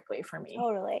fucking quickly for me.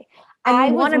 Totally.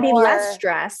 And you want to be less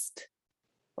stressed.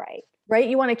 Right.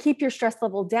 You want to keep your stress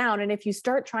level down. And if you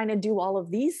start trying to do all of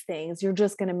these things, you're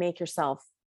just going to make yourself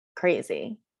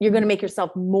crazy. You're going to make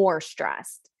yourself more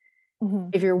stressed.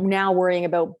 If you're now worrying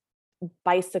about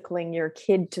bicycling your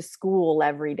kid to school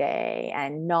every day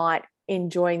and not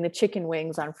enjoying the chicken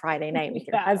wings on Friday night with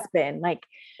your husband, like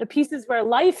the pieces where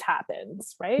life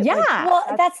happens, right? Yeah. Like,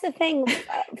 well, that's the thing.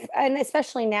 And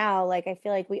especially now, like, I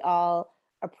feel like we all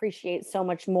appreciate so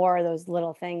much more those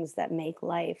little things that make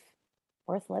life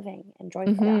worth living and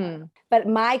joyful. But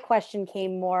my question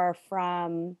came more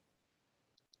from,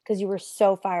 because you were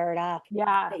so fired up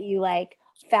that you like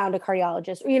found a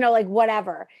cardiologist, or, you know, like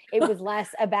whatever. It was less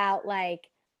about like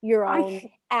your own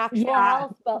actual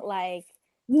health, but like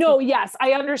No, yes,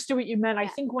 I understood what you meant. I Yeah.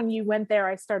 think when you went there,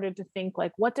 I started to think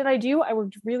like, what did I do? I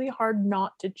worked really hard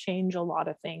not to change a lot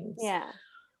of things. Yeah.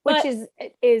 But- Which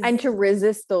is And to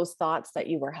resist those thoughts that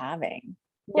you were having.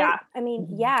 well, Yeah. I mean,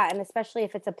 Mhm. yeah, and especially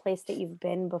if it's a place that you've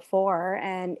been before,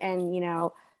 and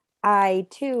I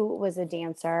too was a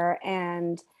dancer,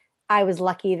 and I was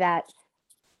lucky that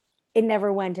it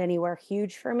never went anywhere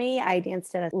huge for me. I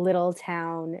danced at a little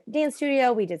town dance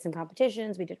studio. We did some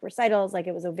competitions, we did recitals. Like,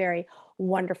 it was a very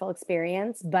wonderful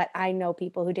experience. But I know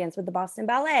people who dance with the Boston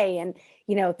Ballet and,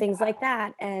 things like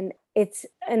that. And it's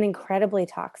an incredibly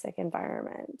toxic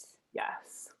environment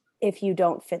Yes. if you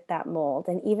don't fit that mold.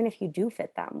 And even if you do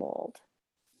fit that mold,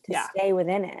 to Yeah. stay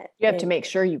within it. You have to make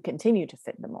sure you continue to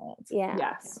fit the mold. Yeah.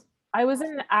 Yes. I was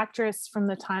an actress from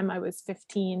the time I was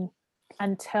 15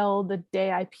 until the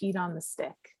day I peed on the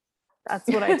stick. That's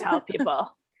what I tell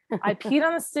people. I peed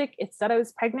on the stick. It said I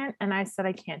was pregnant, and I said,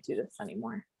 I can't do this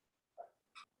anymore.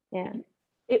 Yeah.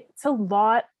 It's a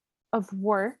lot of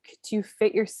work to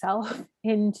fit yourself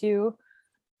into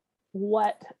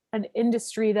what an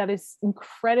industry that is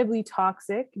incredibly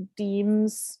toxic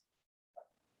deems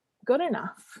good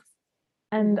enough.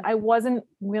 And I wasn't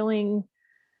willing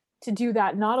to do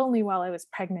that, not only while I was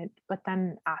pregnant, but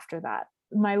then after that.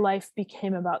 My life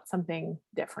became about something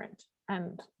different.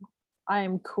 And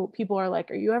I'm cool. People are like,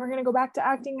 are you ever going to go back to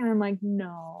acting? And I'm like,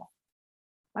 no.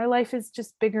 My life is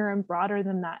just bigger and broader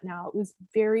than that now. It was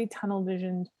very tunnel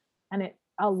visioned, and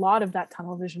a lot of that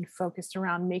tunnel vision focused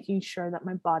around making sure that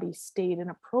my body stayed an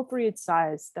appropriate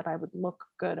size, that I would look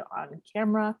good on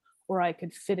camera, or I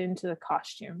could fit into the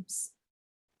costumes.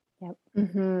 Yep.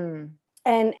 Mm-hmm.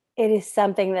 And it is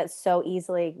something that so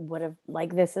easily would have,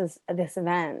 like, this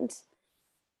event,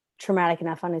 traumatic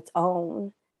enough on its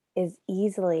own, is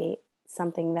easily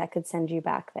something that could send you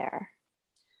back there.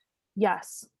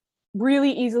 Yes,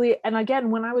 really easily. And again,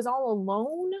 when I was all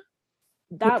alone,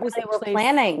 that was the You were place.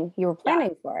 planning. You were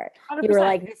planning for it. 100%. You were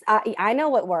like, this, I know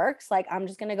what works. Like, I'm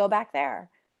just going to go back there.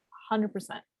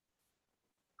 100%.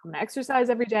 I'm gonna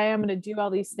exercise every day. I'm gonna do all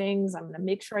these things. I'm gonna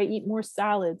make sure I eat more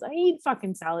salads. I eat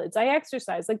fucking salads. I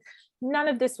exercise. Like, none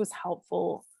of this was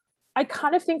helpful. I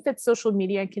kind of think that social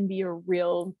media can be a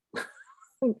real,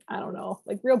 I don't know,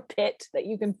 like real pit that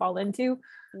you can fall into.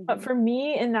 But Mhm. for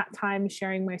me, in that time,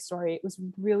 sharing my story, it was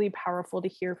really powerful to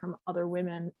hear from other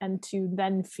women and to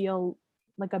then feel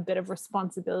like a bit of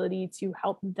responsibility to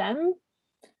help them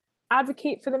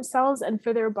advocate for themselves and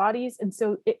for their bodies. And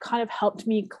so it kind of helped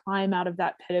me climb out of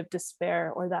that pit of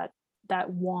despair, or that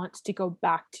want to go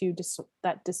back to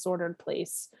that disordered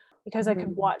place, because I could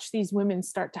Mhm. watch these women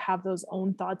start to have those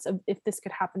own thoughts of, if this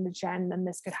could happen to Jen, then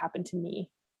this could happen to me.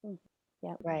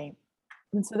 Right.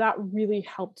 And so that really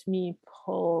helped me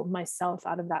pull myself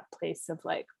out of that place of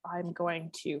like, I'm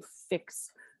going to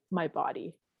fix my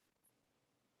body.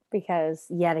 Because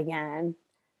yet again,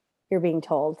 you're being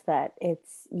told that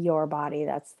it's your body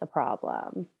that's the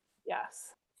problem.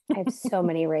 Yes. I have so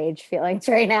many rage feelings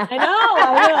right now.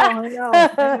 I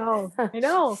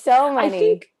know. So many. I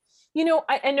think,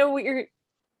 I know what you're,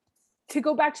 to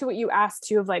go back to what you asked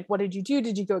too, of like, what did you do?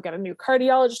 Did you go get a new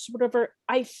cardiologist, whatever?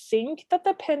 I think that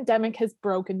the pandemic has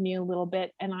broken me a little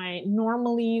bit, and I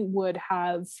normally would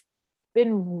have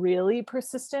been really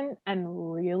persistent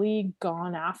and really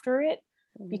gone after it,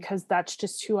 because that's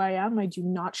just who I am. I do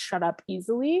not shut up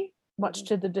easily, much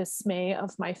to the dismay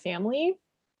of my family.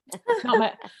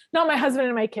 Not my husband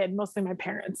and my kid, mostly my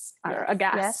parents are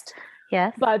aghast.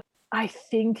 Yes. But I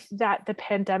think that the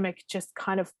pandemic just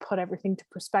kind of put everything to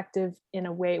perspective in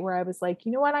a way where I was like,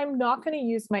 you know what? I'm not going to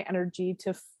use my energy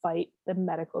to fight the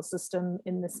medical system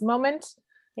in this moment.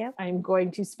 Yep. I'm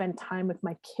going to spend time with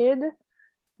my kid.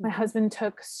 My husband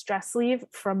took stress leave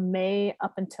from May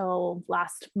up until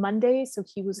last Monday, so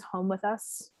he was home with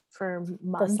us for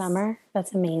months. The summer.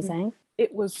 That's amazing.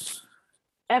 It was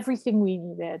everything we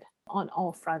needed on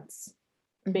all fronts,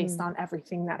 based Mhm. on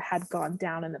everything that had gone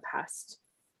down in the past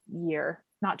year,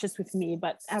 not just with me,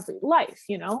 but every life,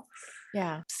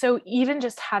 Yeah. So even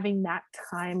just having that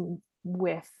time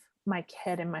with my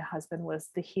kid and my husband was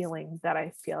the healing that I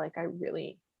feel like I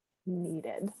really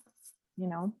needed.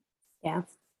 Yeah.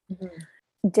 Mhm.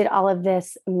 Did all of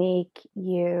this make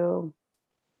you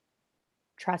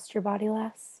trust your body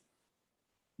less?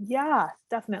 Yeah,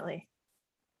 definitely.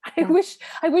 Yeah.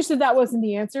 I wish that wasn't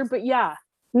the answer, but yeah.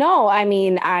 No, I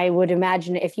mean, I would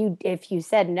imagine if you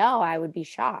said no, I would be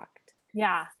shocked.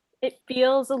 Yeah. It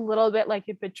feels a little bit like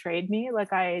it betrayed me.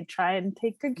 Like I try and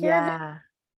take good care of it. Yeah.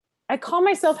 I call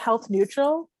myself health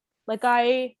neutral. Like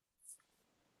I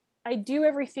do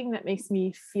everything that makes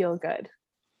me feel good,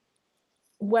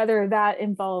 whether that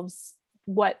involves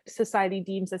what society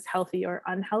deems as healthy or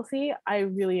unhealthy. I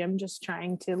really am just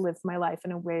trying to live my life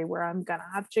in a way where I'm gonna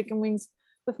have chicken wings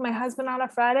with my husband on a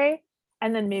Friday,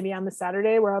 and then maybe on the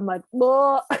Saturday where I'm like,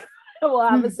 well, we'll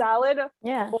have a salad.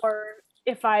 Yeah. Or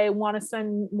if I want to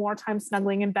spend more time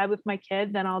snuggling in bed with my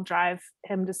kid, then I'll drive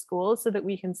him to school so that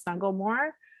we can snuggle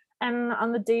more. And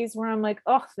on the days where I'm like,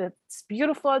 oh, it's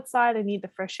beautiful outside, I need the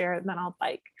fresh air, and then I'll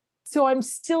bike. So I'm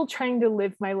still trying to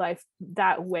live my life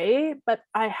that way, but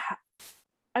I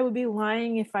would be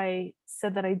lying if I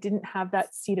said that I didn't have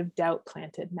that seed of doubt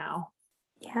planted now.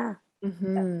 Yeah.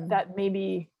 That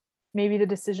maybe the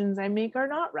decisions I make are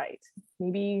not right.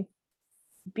 Maybe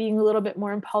being a little bit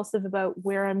more impulsive about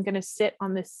where I'm going to sit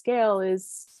on this scale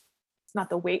is, it's not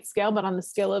the weight scale, but on the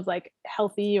scale of like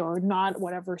healthy or not,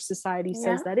 whatever society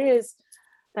says that is,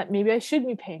 that maybe I should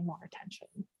be paying more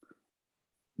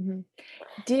attention.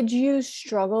 Did you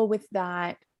struggle with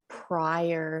that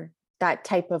prior, that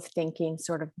type of thinking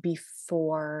sort of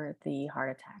before the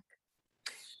heart attack?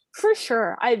 For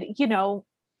sure.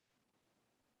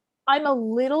 I'm a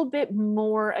little bit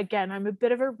more, again, I'm a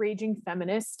bit of a raging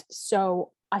feminist.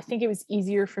 So I think it was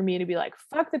easier for me to be like,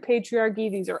 fuck the patriarchy.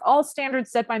 These are all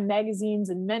standards set by magazines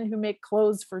and men who make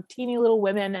clothes for teeny little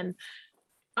women. And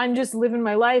I'm just living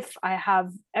my life. I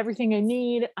have everything I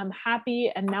need. I'm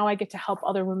happy. And now I get to help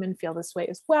other women feel this way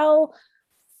as well.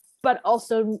 But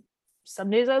also some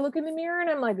days I look in the mirror and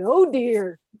I'm like, oh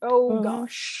dear, oh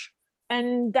gosh.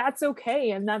 And that's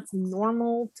okay. And that's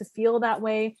normal to feel that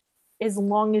way, as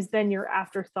long as then your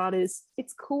afterthought is,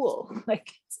 it's cool.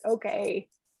 Like, it's okay.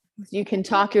 You can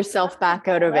talk yourself back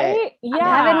out of it. Yeah. I'm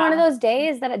having one of those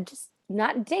days that I'm just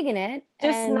not digging it.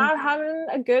 Just not having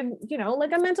a good,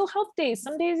 like a mental health day.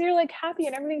 Some days you're like happy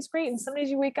and everything's great. And some days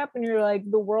you wake up and you're like,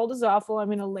 the world is awful. I'm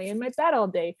going to lay in my bed all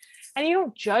day. And you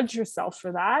don't judge yourself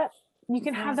for that. You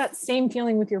can have that same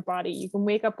feeling with your body. You can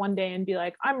wake up one day and be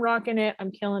like, I'm rocking it,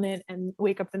 I'm killing it. And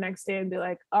wake up the next day and be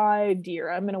like, oh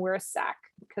dear, I'm going to wear a sack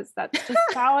because that's just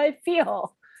how I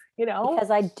feel,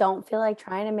 Because I don't feel like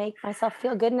trying to make myself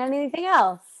feel good in anything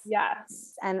else.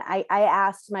 Yes. And I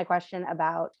asked my question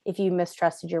about if you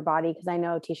mistrusted your body, because I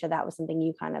know, Tisha, that was something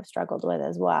you kind of struggled with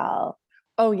as well.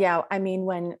 Oh yeah. I mean,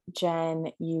 when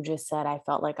Jen, you just said, I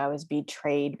felt like I was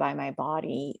betrayed by my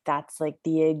body. That's like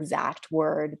the exact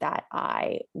word that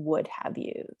I would have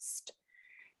used.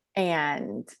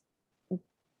 And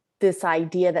this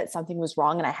idea that something was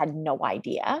wrong and I had no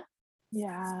idea.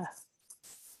 Yeah.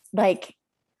 Like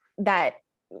that.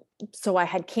 So I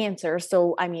had cancer.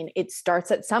 So, I mean, it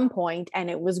starts at some point and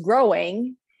it was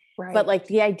growing. Right. But like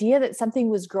the idea that something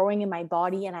was growing in my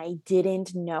body and I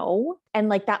didn't know, and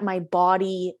like that my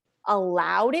body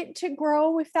allowed it to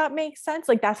grow, if that makes sense.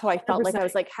 Like that's how I felt. 100%. Like I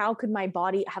was like, how could my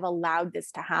body have allowed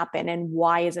this to happen? And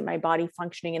why isn't my body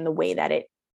functioning in the way that it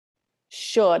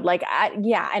should? Like,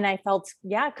 and I felt,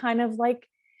 kind of like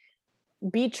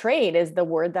betrayed is the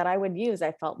word that I would use.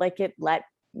 I felt like it let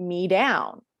me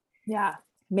down. Yeah.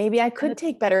 Maybe I could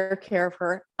take better care of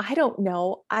her. I don't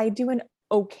know. I do an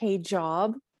okay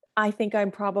job. I think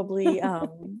I'm probably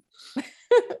health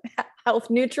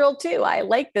neutral too. I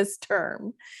like this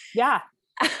term. Yeah.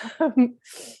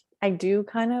 I do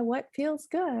kind of what feels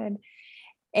good.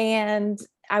 And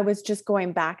I was just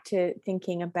going back to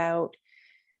thinking about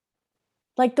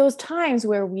like those times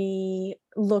where we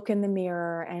look in the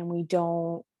mirror and we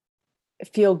don't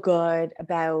feel good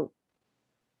about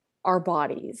our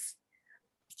bodies.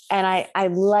 And I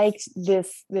liked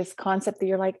this concept that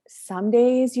you're like, some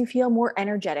days you feel more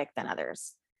energetic than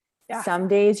others. Yeah. Some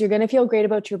days you're going to feel great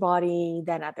about your body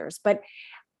than others. But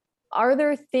are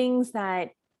there things that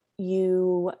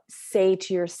you say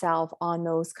to yourself on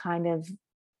those kind of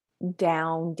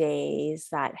down days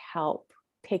that help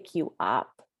pick you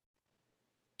up?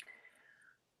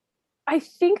 I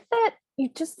think that you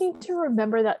just need to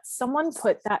remember that someone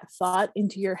put that thought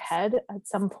into your head at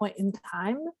some point in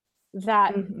time,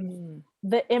 that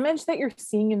the image that you're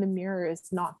seeing in the mirror is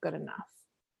not good enough.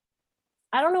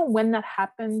 I don't know when that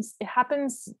happens. It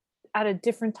happens at a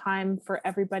different time for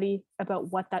everybody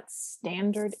about what that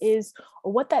standard is,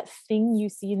 or what that thing you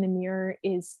see in the mirror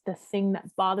is the thing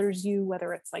that bothers you,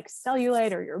 whether it's like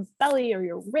cellulite or your belly or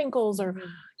your wrinkles or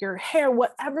your hair,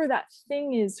 whatever that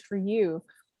thing is for you.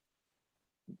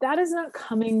 That is not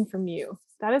coming from you.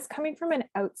 That is coming from an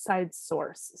outside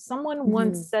source. Someone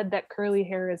once said that curly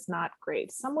hair is not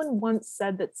great. Someone once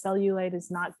said that cellulite is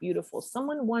not beautiful.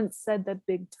 Someone once said that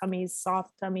big tummies,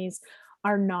 soft tummies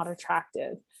are not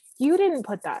attractive. You didn't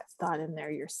put that thought in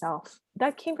there yourself.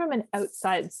 That came from an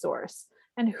outside source.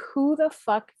 And who the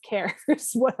fuck cares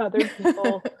what other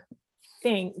people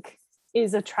think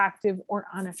is attractive or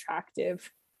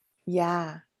unattractive?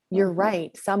 Yeah, you're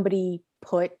right. Somebody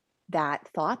put that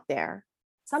thought there?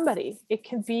 Somebody. It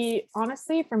could be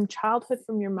honestly from childhood,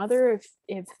 from your mother,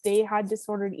 if they had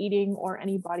disordered eating or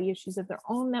any body issues of their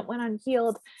own that went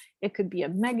unhealed. It could be a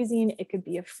magazine, it could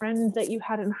be a friend that you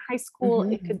had in high school,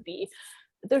 it could be,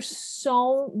 there's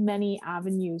so many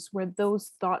avenues where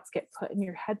those thoughts get put in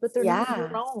your head, but they're not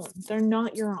your own. They're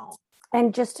not your own.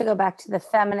 And just to go back to the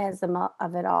feminism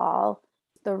of it all,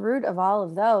 the root of all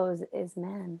of those is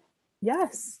men.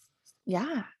 Yes.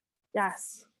 Yeah.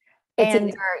 Yes. It's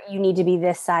either you need to be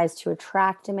this size to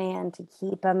attract a man, to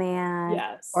keep a man,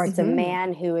 yes, or it's a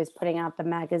man who is putting out the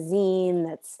magazine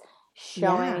that's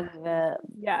showing the,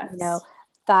 you know,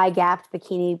 thigh gapped,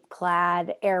 bikini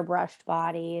clad, airbrushed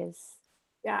bodies.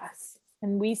 Yes.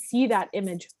 And we see that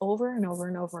image over and over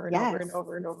and over and over and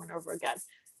over and over and over again.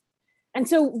 And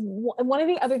so one of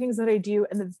the other things that I do,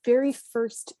 and the very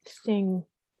first thing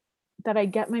that I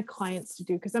get my clients to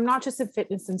do, because I'm not just a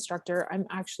fitness instructor, I'm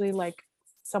actually like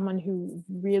someone who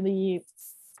really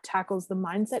tackles the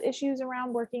mindset issues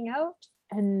around working out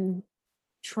and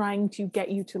trying to get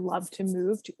you to love to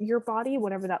move to your body,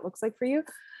 whatever that looks like for you.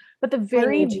 But the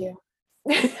very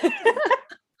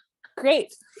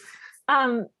great.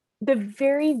 The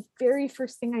very, very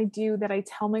first thing I do that I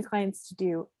tell my clients to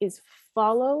do is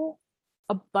follow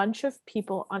a bunch of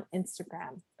people on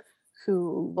Instagram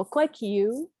who look like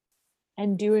you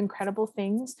and do incredible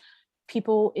things.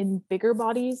 People in bigger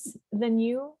bodies than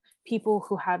you, people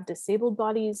who have disabled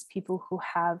bodies, people who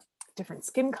have different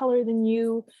skin color than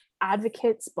you,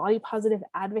 advocates, body positive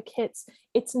advocates.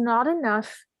 It's not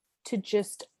enough to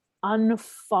just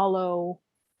unfollow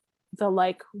the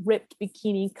like ripped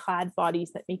bikini clad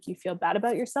bodies that make you feel bad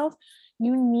about yourself.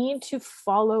 You need to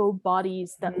follow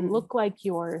bodies that look like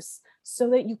yours so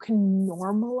that you can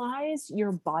normalize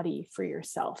your body for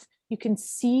yourself. You can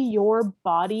see your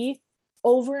body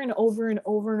over and over and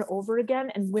over and over again,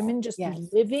 and women just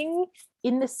living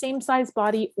in the same size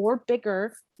body or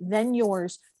bigger than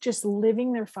yours, just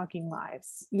living their fucking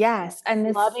lives. Yes. And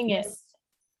this, loving it.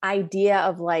 Idea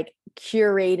of like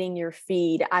curating your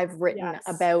feed, I've written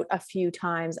about a few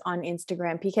times on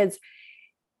Instagram, because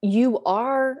you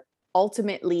are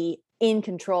ultimately in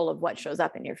control of what shows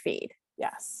up in your feed.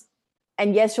 Yes.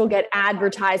 And yes, you'll get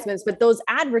advertisements, but those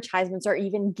advertisements are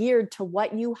even geared to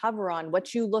what you hover on,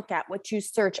 what you look at, what you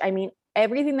search. I mean,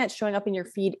 everything that's showing up in your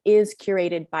feed is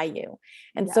curated by you.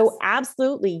 And so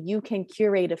absolutely, you can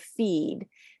curate a feed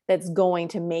that's going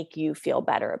to make you feel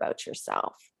better about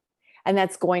yourself. And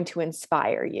that's going to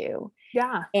inspire you.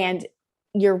 Yeah. And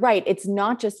you're right. It's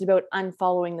not just about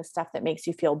unfollowing the stuff that makes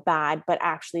you feel bad, but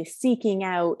actually seeking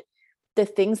out the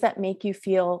things that make you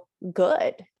feel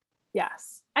good.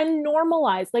 Yes. And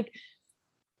normalize, like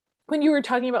when you were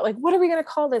talking about like, what are we going to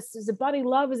call this? Is it body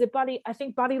love? Is it body? I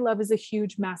think body love is a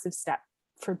huge, massive step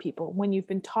for people. When you've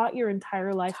been taught your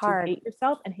entire life to hate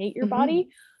yourself and hate your body,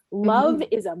 love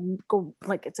is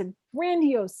it's a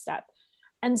grandiose step.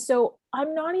 And so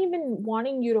I'm not even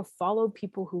wanting you to follow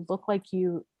people who look like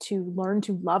you to learn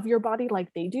to love your body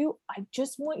like they do. I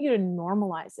just want you to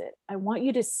normalize it. I want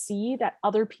you to see that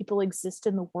other people exist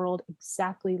in the world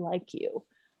exactly like you.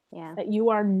 Yeah. That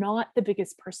you are not the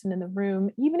biggest person in the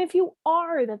room. Even if you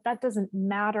are, that doesn't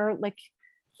matter. Like,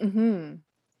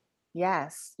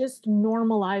 yes. Just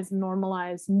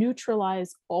normalize,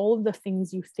 neutralize all of the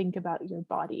things you think about your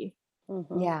body.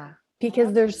 Yeah.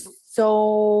 Because there's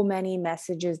so many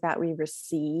messages that we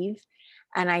receive.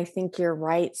 And I think you're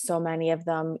right. So many of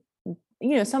them,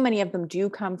 so many of them do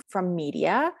come from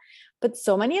media, but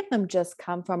so many of them just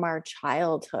come from our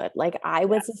childhood. Like I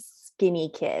was a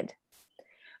skinny kid,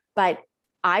 but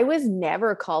I was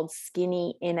never called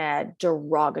skinny in a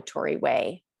derogatory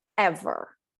way, ever.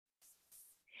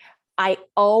 I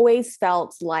always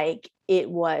felt like it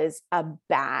was a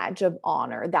badge of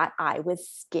honor that I was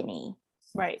skinny.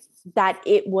 Right. That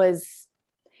it was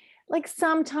like,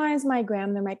 sometimes my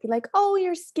grandmother might be like, oh,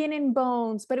 you're skin and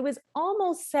bones, but it was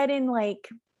almost said in like,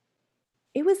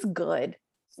 it was good.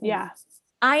 Yeah.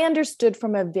 I understood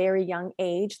from a very young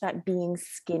age that being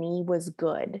skinny was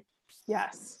good.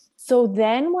 Yes. So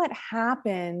then what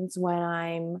happens when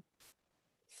I'm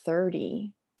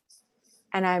 30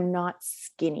 and I'm not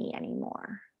skinny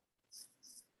anymore?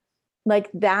 Like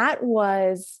that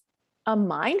was a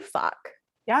mind fuck.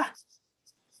 Yeah.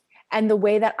 And the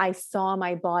way that I saw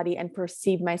my body and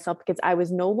perceived myself, because I was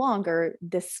no longer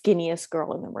the skinniest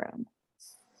girl in the room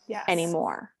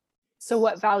anymore. So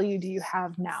what value do you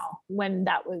have now when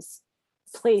that was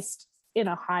placed in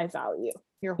a high value?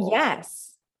 Your whole life?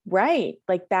 Right.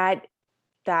 Like that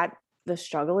the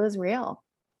struggle is real.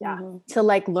 Yeah. To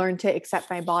like learn to accept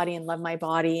my body and love my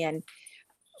body. And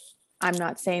I'm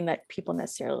not saying that people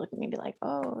necessarily look at me and be like,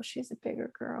 oh, she's a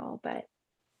bigger girl, but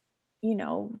you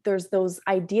know, there's those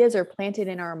ideas are planted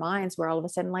in our minds where all of a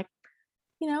sudden, like,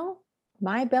 you know,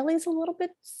 my belly's a little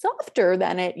bit softer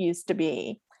than it used to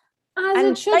be. As And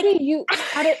it should like, be. You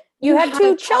had it. You had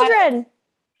two children.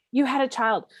 You had a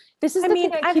child. This is I the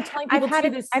mean, thing I keep telling people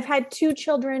too. I've had 2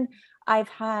 children. I've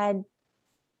had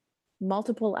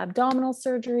multiple abdominal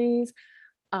surgeries.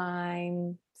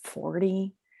 I'm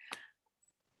 40.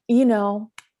 You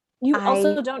know, You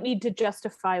also don't need to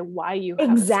justify why you have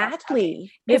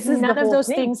exactly. If This is none the of whole those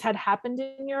thing. things had happened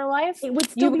in your life, It would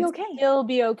you still be would okay. still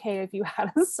be okay if you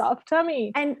had a soft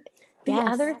tummy. And the Yes.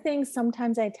 other thing,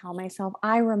 sometimes I tell myself,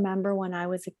 I remember when I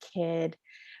was a kid,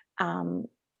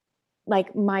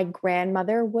 like my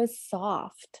grandmother was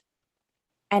soft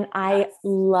and I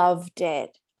loved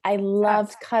it. I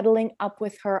loved cuddling up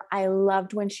with her. I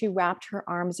loved when she wrapped her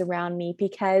arms around me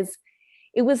because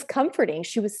it was comforting.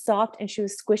 She was soft and she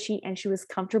was squishy and she was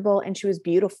comfortable and she was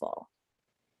beautiful.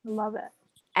 Love it.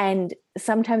 And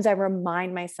sometimes I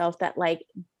remind myself that like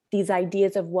these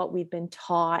ideas of what we've been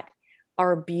taught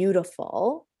are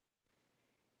beautiful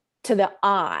to the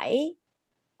eye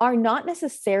are not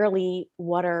necessarily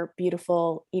what are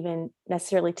beautiful even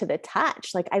necessarily to the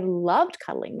touch. Like I loved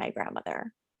cuddling my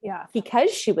grandmother. Yeah.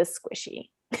 Because she was squishy.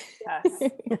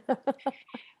 Yes.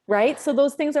 Right? So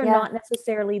those things are Yeah. not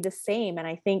necessarily the same. And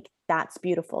I think that's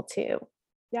beautiful too.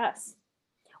 Yes.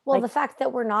 Well, Like- the fact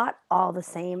that we're not all the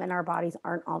same and our bodies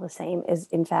aren't all the same is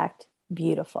in fact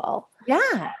beautiful.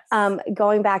 Yeah.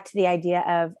 Going back to the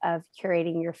idea of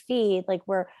curating your feed, like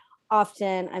we're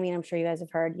often, I mean, I'm sure you guys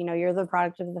have heard, you know, you're the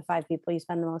product of the 5 people you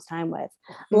spend the most time with.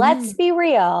 Let's be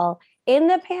real. In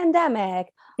the pandemic,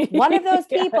 one of those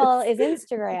people is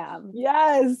Instagram.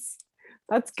 Yes.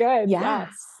 That's good. Yeah.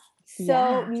 Yes. So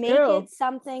Yeah, make true. it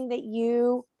something that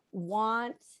you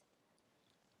want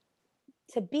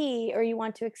to be, or you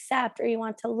want to accept, or you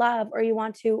want to love, or you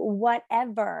want to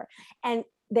whatever, and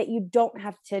that you don't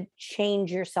have to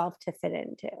change yourself to fit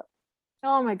into.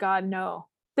 Oh my God, no.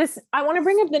 I want to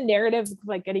bring up the narrative of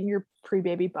like getting your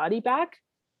pre-baby body back.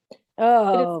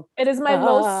 Oh, It is my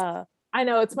most, I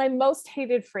know it's my most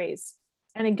hated phrase.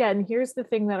 And again, here's the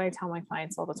thing that I tell my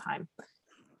clients all the time.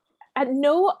 At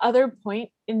no other point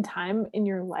in time in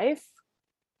your life,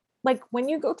 like when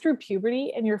you go through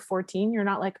puberty and you're 14, you're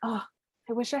not like, oh,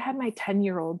 I wish I had my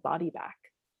 10-year-old body back.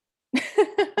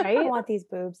 I Right? don't want these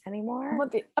boobs anymore.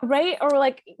 Right? Or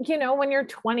like, you know, when you're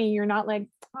 20, you're not like,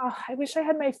 oh, I wish I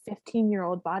had my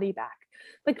 15-year-old body back.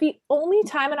 Like the only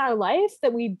time in our life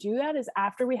that we do that is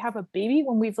after we have a baby,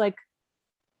 when we've like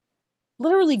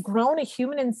literally grown a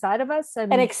human inside of us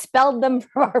and expelled them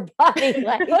from our body.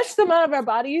 Like, push them out of our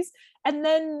bodies and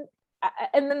then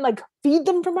like feed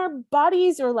them from our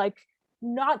bodies or like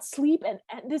not sleep and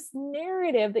this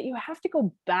narrative that you have to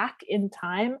go back in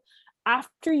time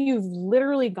after you've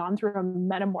literally gone through a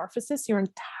metamorphosis, your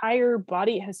entire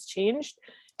body has changed.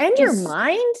 And your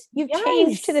mind? you've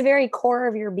changed to the very core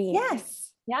of your being.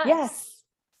 Yes. Yes. Yes.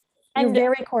 And Your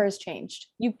very core has changed.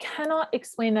 you cannot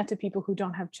explain that to people who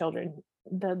don't have children,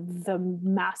 the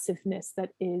massiveness that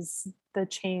is the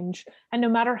change. And no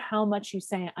matter how much you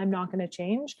say, I'm not going to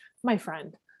change, my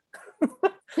friend,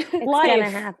 It's gonna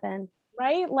happen.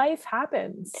 right? Life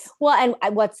happens. Well,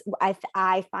 and what's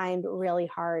I find really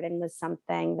hard, and was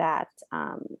something that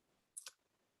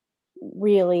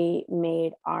really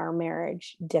made our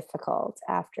marriage difficult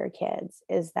after kids,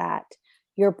 is that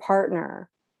your partner,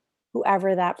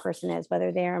 whoever that person is,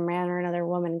 whether they are a man or another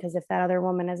woman, because if that other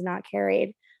woman has not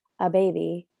carried a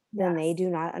baby, then they Yes. do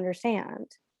not understand.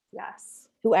 Yes.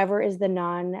 Whoever is the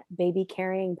non-baby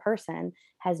carrying person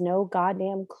has no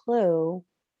goddamn clue.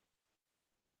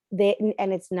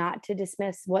 And it's not to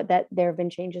dismiss that there have been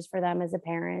changes for them as a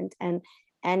parent and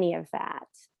any of that.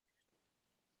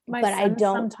 My But son I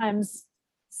don't- sometimes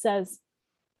says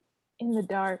in the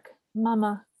dark,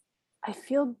 Mama, I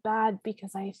feel bad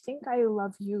because I think I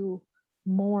love you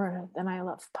more than I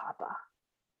love Papa.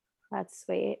 That's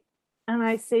sweet. And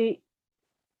I say,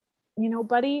 you know,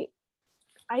 buddy,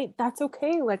 that's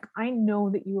okay. Like, I know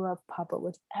that you love Papa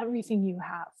with everything you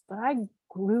have, but I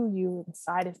grew you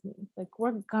inside of me. Like,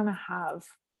 we're gonna have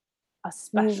a You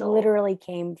special, literally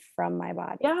came from my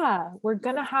body. yeah, we're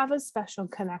gonna have a special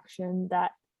connection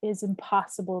that is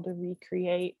impossible to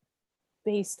recreate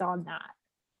based on that.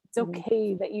 It's Mhm.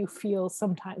 okay that you feel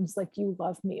sometimes like you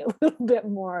love me a little bit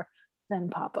more than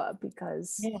Papa,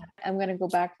 because I'm going to go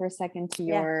back for a second to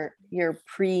Yeah. your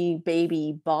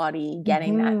pre-baby body,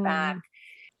 getting that back. Mhm.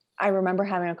 I remember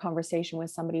having a conversation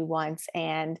with somebody once,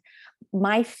 and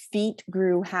my feet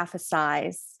grew half a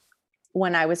size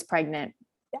when I was pregnant.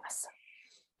 yes,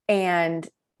 And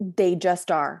they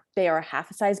just are. They are half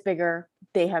a size bigger.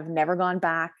 They have never gone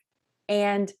back.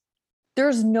 And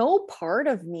there's no part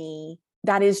of me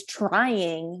that is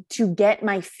trying to get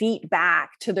my feet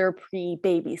back to their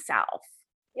pre-baby self.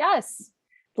 Yes.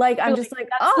 Like, I'm You're just like,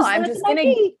 "That's oh, the I'm size just of my going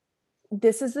to, feet."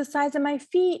 this is the size of my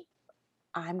feet.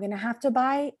 I'm going to have to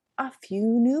buy a few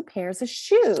new pairs of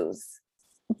shoes.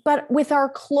 But with our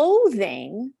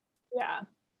clothing, Yeah.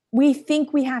 we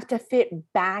think we have to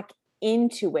fit back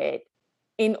into it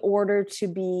in order to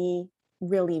be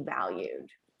really valued.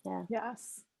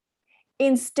 Yes.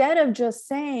 Instead of just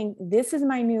saying, this is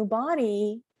my new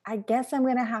body, I guess I'm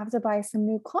going to have to buy some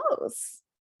new clothes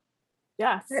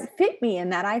Yes. that fit me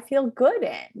and that I feel good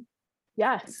in.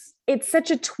 Yes. It's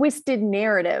such a twisted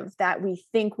narrative that we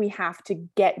think we have to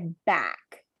get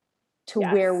back to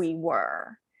where Yes. we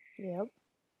were. Yep.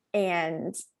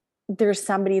 And there's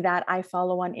somebody that I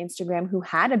follow on Instagram who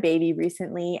had a baby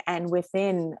recently, and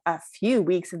within a few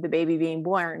weeks of the baby being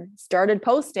born, started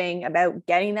posting about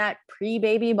getting that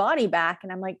pre-baby body back.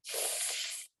 And I'm like,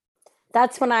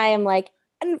 That's when I am like,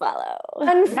 unfollow.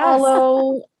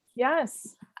 unfollow.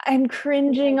 Yes. I'm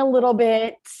cringing a little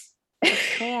bit. I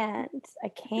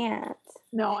can't.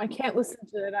 No, I can't listen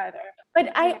to it either.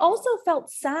 But I also felt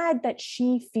sad that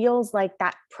she feels like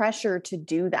that pressure to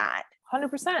do that.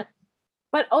 100%.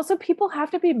 But also people have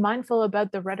to be mindful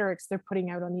about the rhetorics they're putting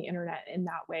out on the internet in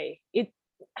that way. It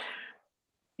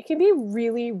can be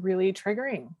really, really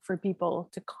triggering for people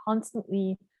to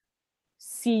constantly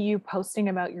see you posting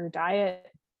about your diet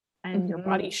and your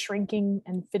body shrinking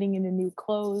and fitting into new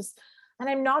clothes. And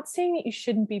I'm not saying that you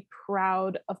shouldn't be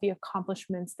proud of the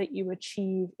accomplishments that you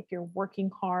achieve if you're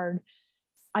working hard.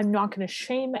 I'm not going to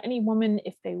shame any woman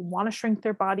if they want to shrink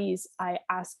their bodies. I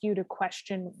ask you to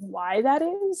question why that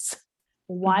is,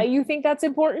 why you think that's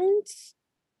important,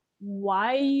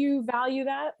 why you value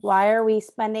that. Why are we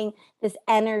spending this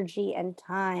energy and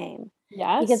time?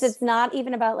 Yes. Because it's not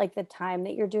even about like the time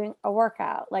that you're doing a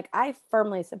workout. Like, I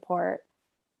firmly support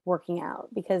working out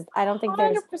because I don't think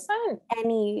there's 100%.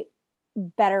 any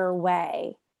better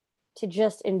way to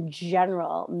just in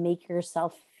general make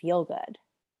yourself feel good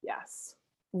Yes.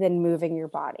 than moving your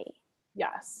body.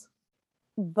 Yes.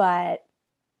 But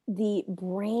the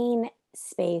brain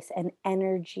space and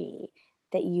energy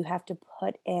that you have to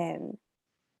put in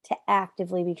to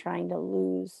actively be trying to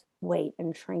lose weight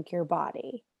and shrink your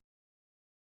body.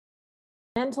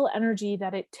 Mental energy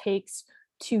that it takes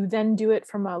to then do it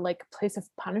from a like place of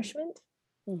punishment.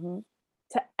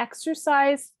 To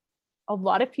exercise, a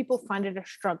lot of people find it a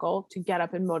struggle to get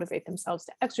up and motivate themselves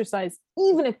to exercise,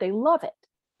 even if they love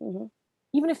it,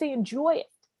 even if they enjoy it.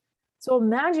 So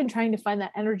imagine trying to find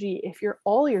that energy if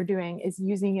all you're doing is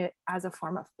using it as a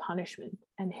form of punishment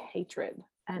and hatred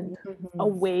and a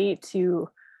way to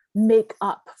make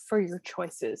up for your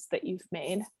choices that you've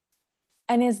made.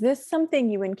 And is this something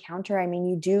you encounter? I mean,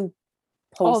 you do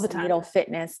All the time. postnatal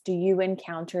fitness. Do you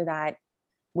encounter that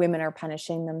women are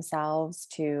punishing themselves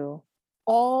to?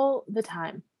 All the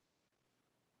time.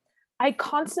 I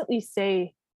constantly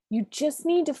say, you just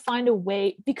need to find a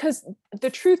way, because the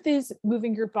truth is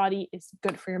moving your body is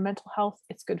good for your mental health.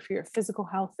 It's good for your physical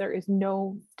health. There is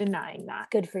no denying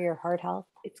that. Good for your heart health.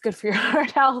 It's good for your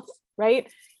heart health,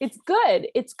 right? It's good.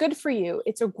 It's good for you.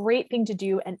 It's a great thing to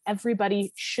do, and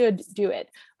everybody should do it.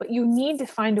 But you need to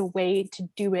find a way to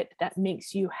do it that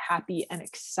makes you happy and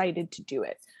excited to do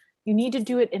it. You need to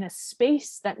do it in a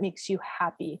space that makes you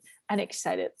happy and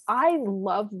excited. I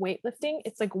love weightlifting.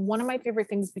 It's like one of my favorite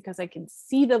things because I can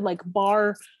see the like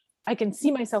bar. I can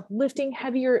see myself lifting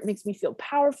heavier. It makes me feel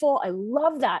powerful. I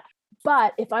love that.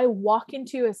 But if I walk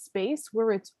into a space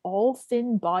where it's all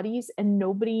thin bodies and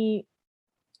nobody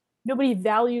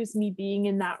values me being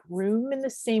in that room in the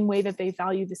same way that they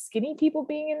value the skinny people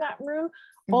being in that room,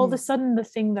 all of a sudden the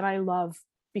thing that I love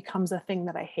becomes a thing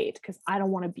that I hate because I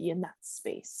don't want to be in that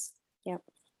space. Yep.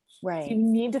 Right. So you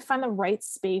need to find the right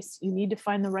space. You need to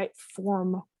find the right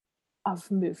form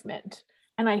of movement.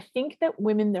 And I think that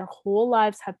women their whole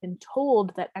lives have been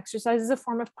told that exercise is a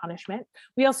form of punishment.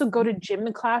 We also go to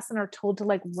gym class and are told to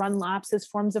like run laps as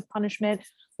forms of punishment.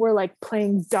 We're like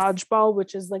playing dodgeball,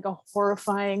 which is like a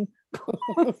horrifying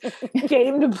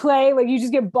game to play. Like you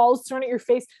just get balls thrown at your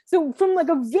face. So from like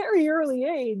a very early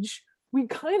age, we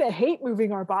kind of hate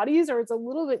moving our bodies, or it's a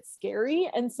little bit scary.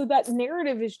 And so that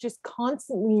narrative is just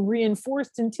constantly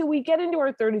reinforced until we get into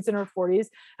our 30s and our 40s.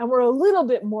 And we're a little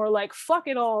bit more like, fuck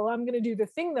it all. I'm going to do the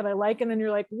thing that I like. And then you're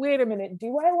like, wait a minute,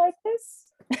 do I like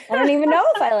this? I don't even know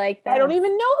if I like that. I don't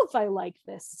even know if I like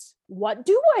this. What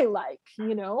do I like?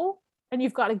 You know? and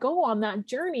you've got to go on that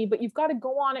journey, but you've got to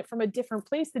go on it from a different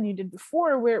place than you did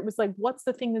before, where it was like, what's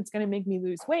the thing that's going to make me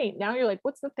lose weight? Now you're like,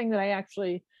 what's the thing that I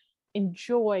actually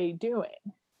enjoy doing?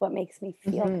 What makes me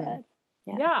feel good?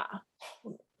 Yeah.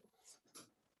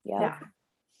 Yeah.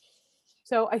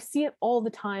 So I see it all the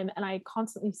time, and I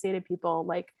constantly say to people,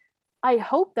 like, I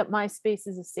hope that my space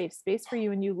is a safe space for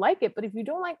you and you like it, but if you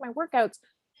don't like my workouts,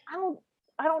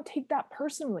 I don't take that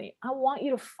personally. I want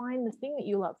you to find the thing that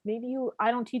you love.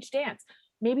 I don't teach dance.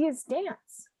 Maybe it's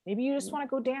dance. Maybe you just want to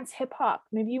go dance hip hop.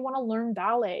 Maybe you want to learn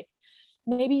ballet.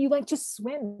 Maybe you like to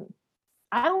swim.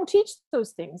 I don't teach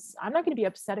those things. I'm not going to be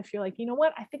upset if you're like, you know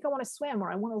what? I think I want to swim,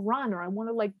 or I want to run, or I want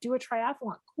to like do a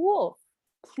triathlon. Cool.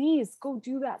 Please go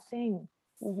do that thing.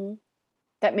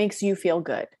 That makes you feel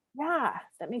good. Yeah.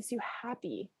 That makes you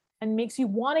happy and makes you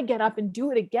want to get up and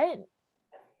do it again.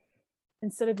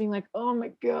 Instead of being like, oh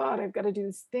my God, I've got to do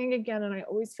this thing again. And I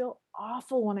always feel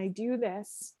awful when I do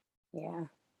this. Yeah.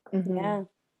 Yeah.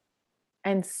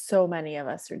 And so many of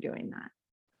us are doing that.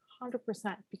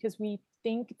 100%, because we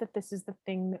think that this is the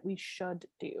thing that we should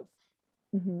do.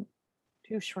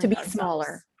 To shrink To be ourselves.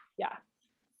 smaller. Yeah.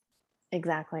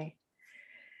 Exactly.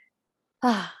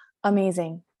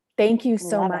 Amazing. Thank you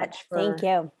so Love much it. for Thank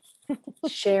you.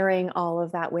 sharing all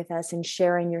of that with us and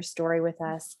sharing your story with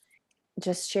us.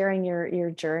 Just sharing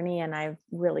your journey. And I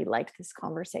really liked this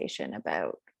conversation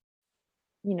about,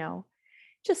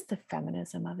 just the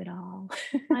feminism of it all.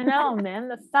 I know, man.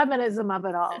 The feminism of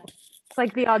it all. It's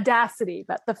like the audacity,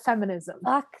 but the feminism.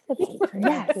 Fuck the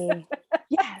patriarchy.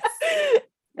 Yes.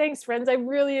 Thanks, friends. I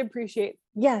really appreciate.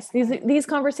 Yes. These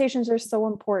conversations are so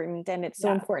important. And it's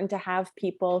so important to have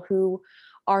people who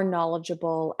are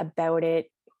knowledgeable about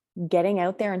it, getting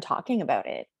out there and talking about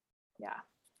it. Yeah.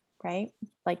 Right?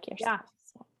 Like yourself.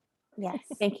 Yes.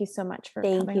 Thank you so much for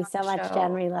Thank coming you on so the much, show.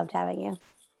 Jen. We loved having you.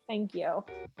 Thank you.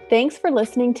 Thanks for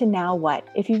listening to Now What?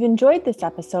 If you've enjoyed this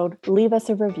episode, leave us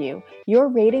a review. Your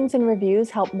ratings and reviews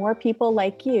help more people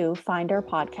like you find our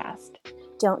podcast.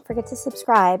 Don't forget to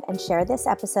subscribe and share this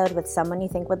episode with someone you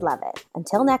think would love it.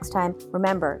 Until next time,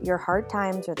 remember, your hard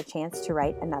times are the chance to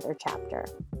write another chapter.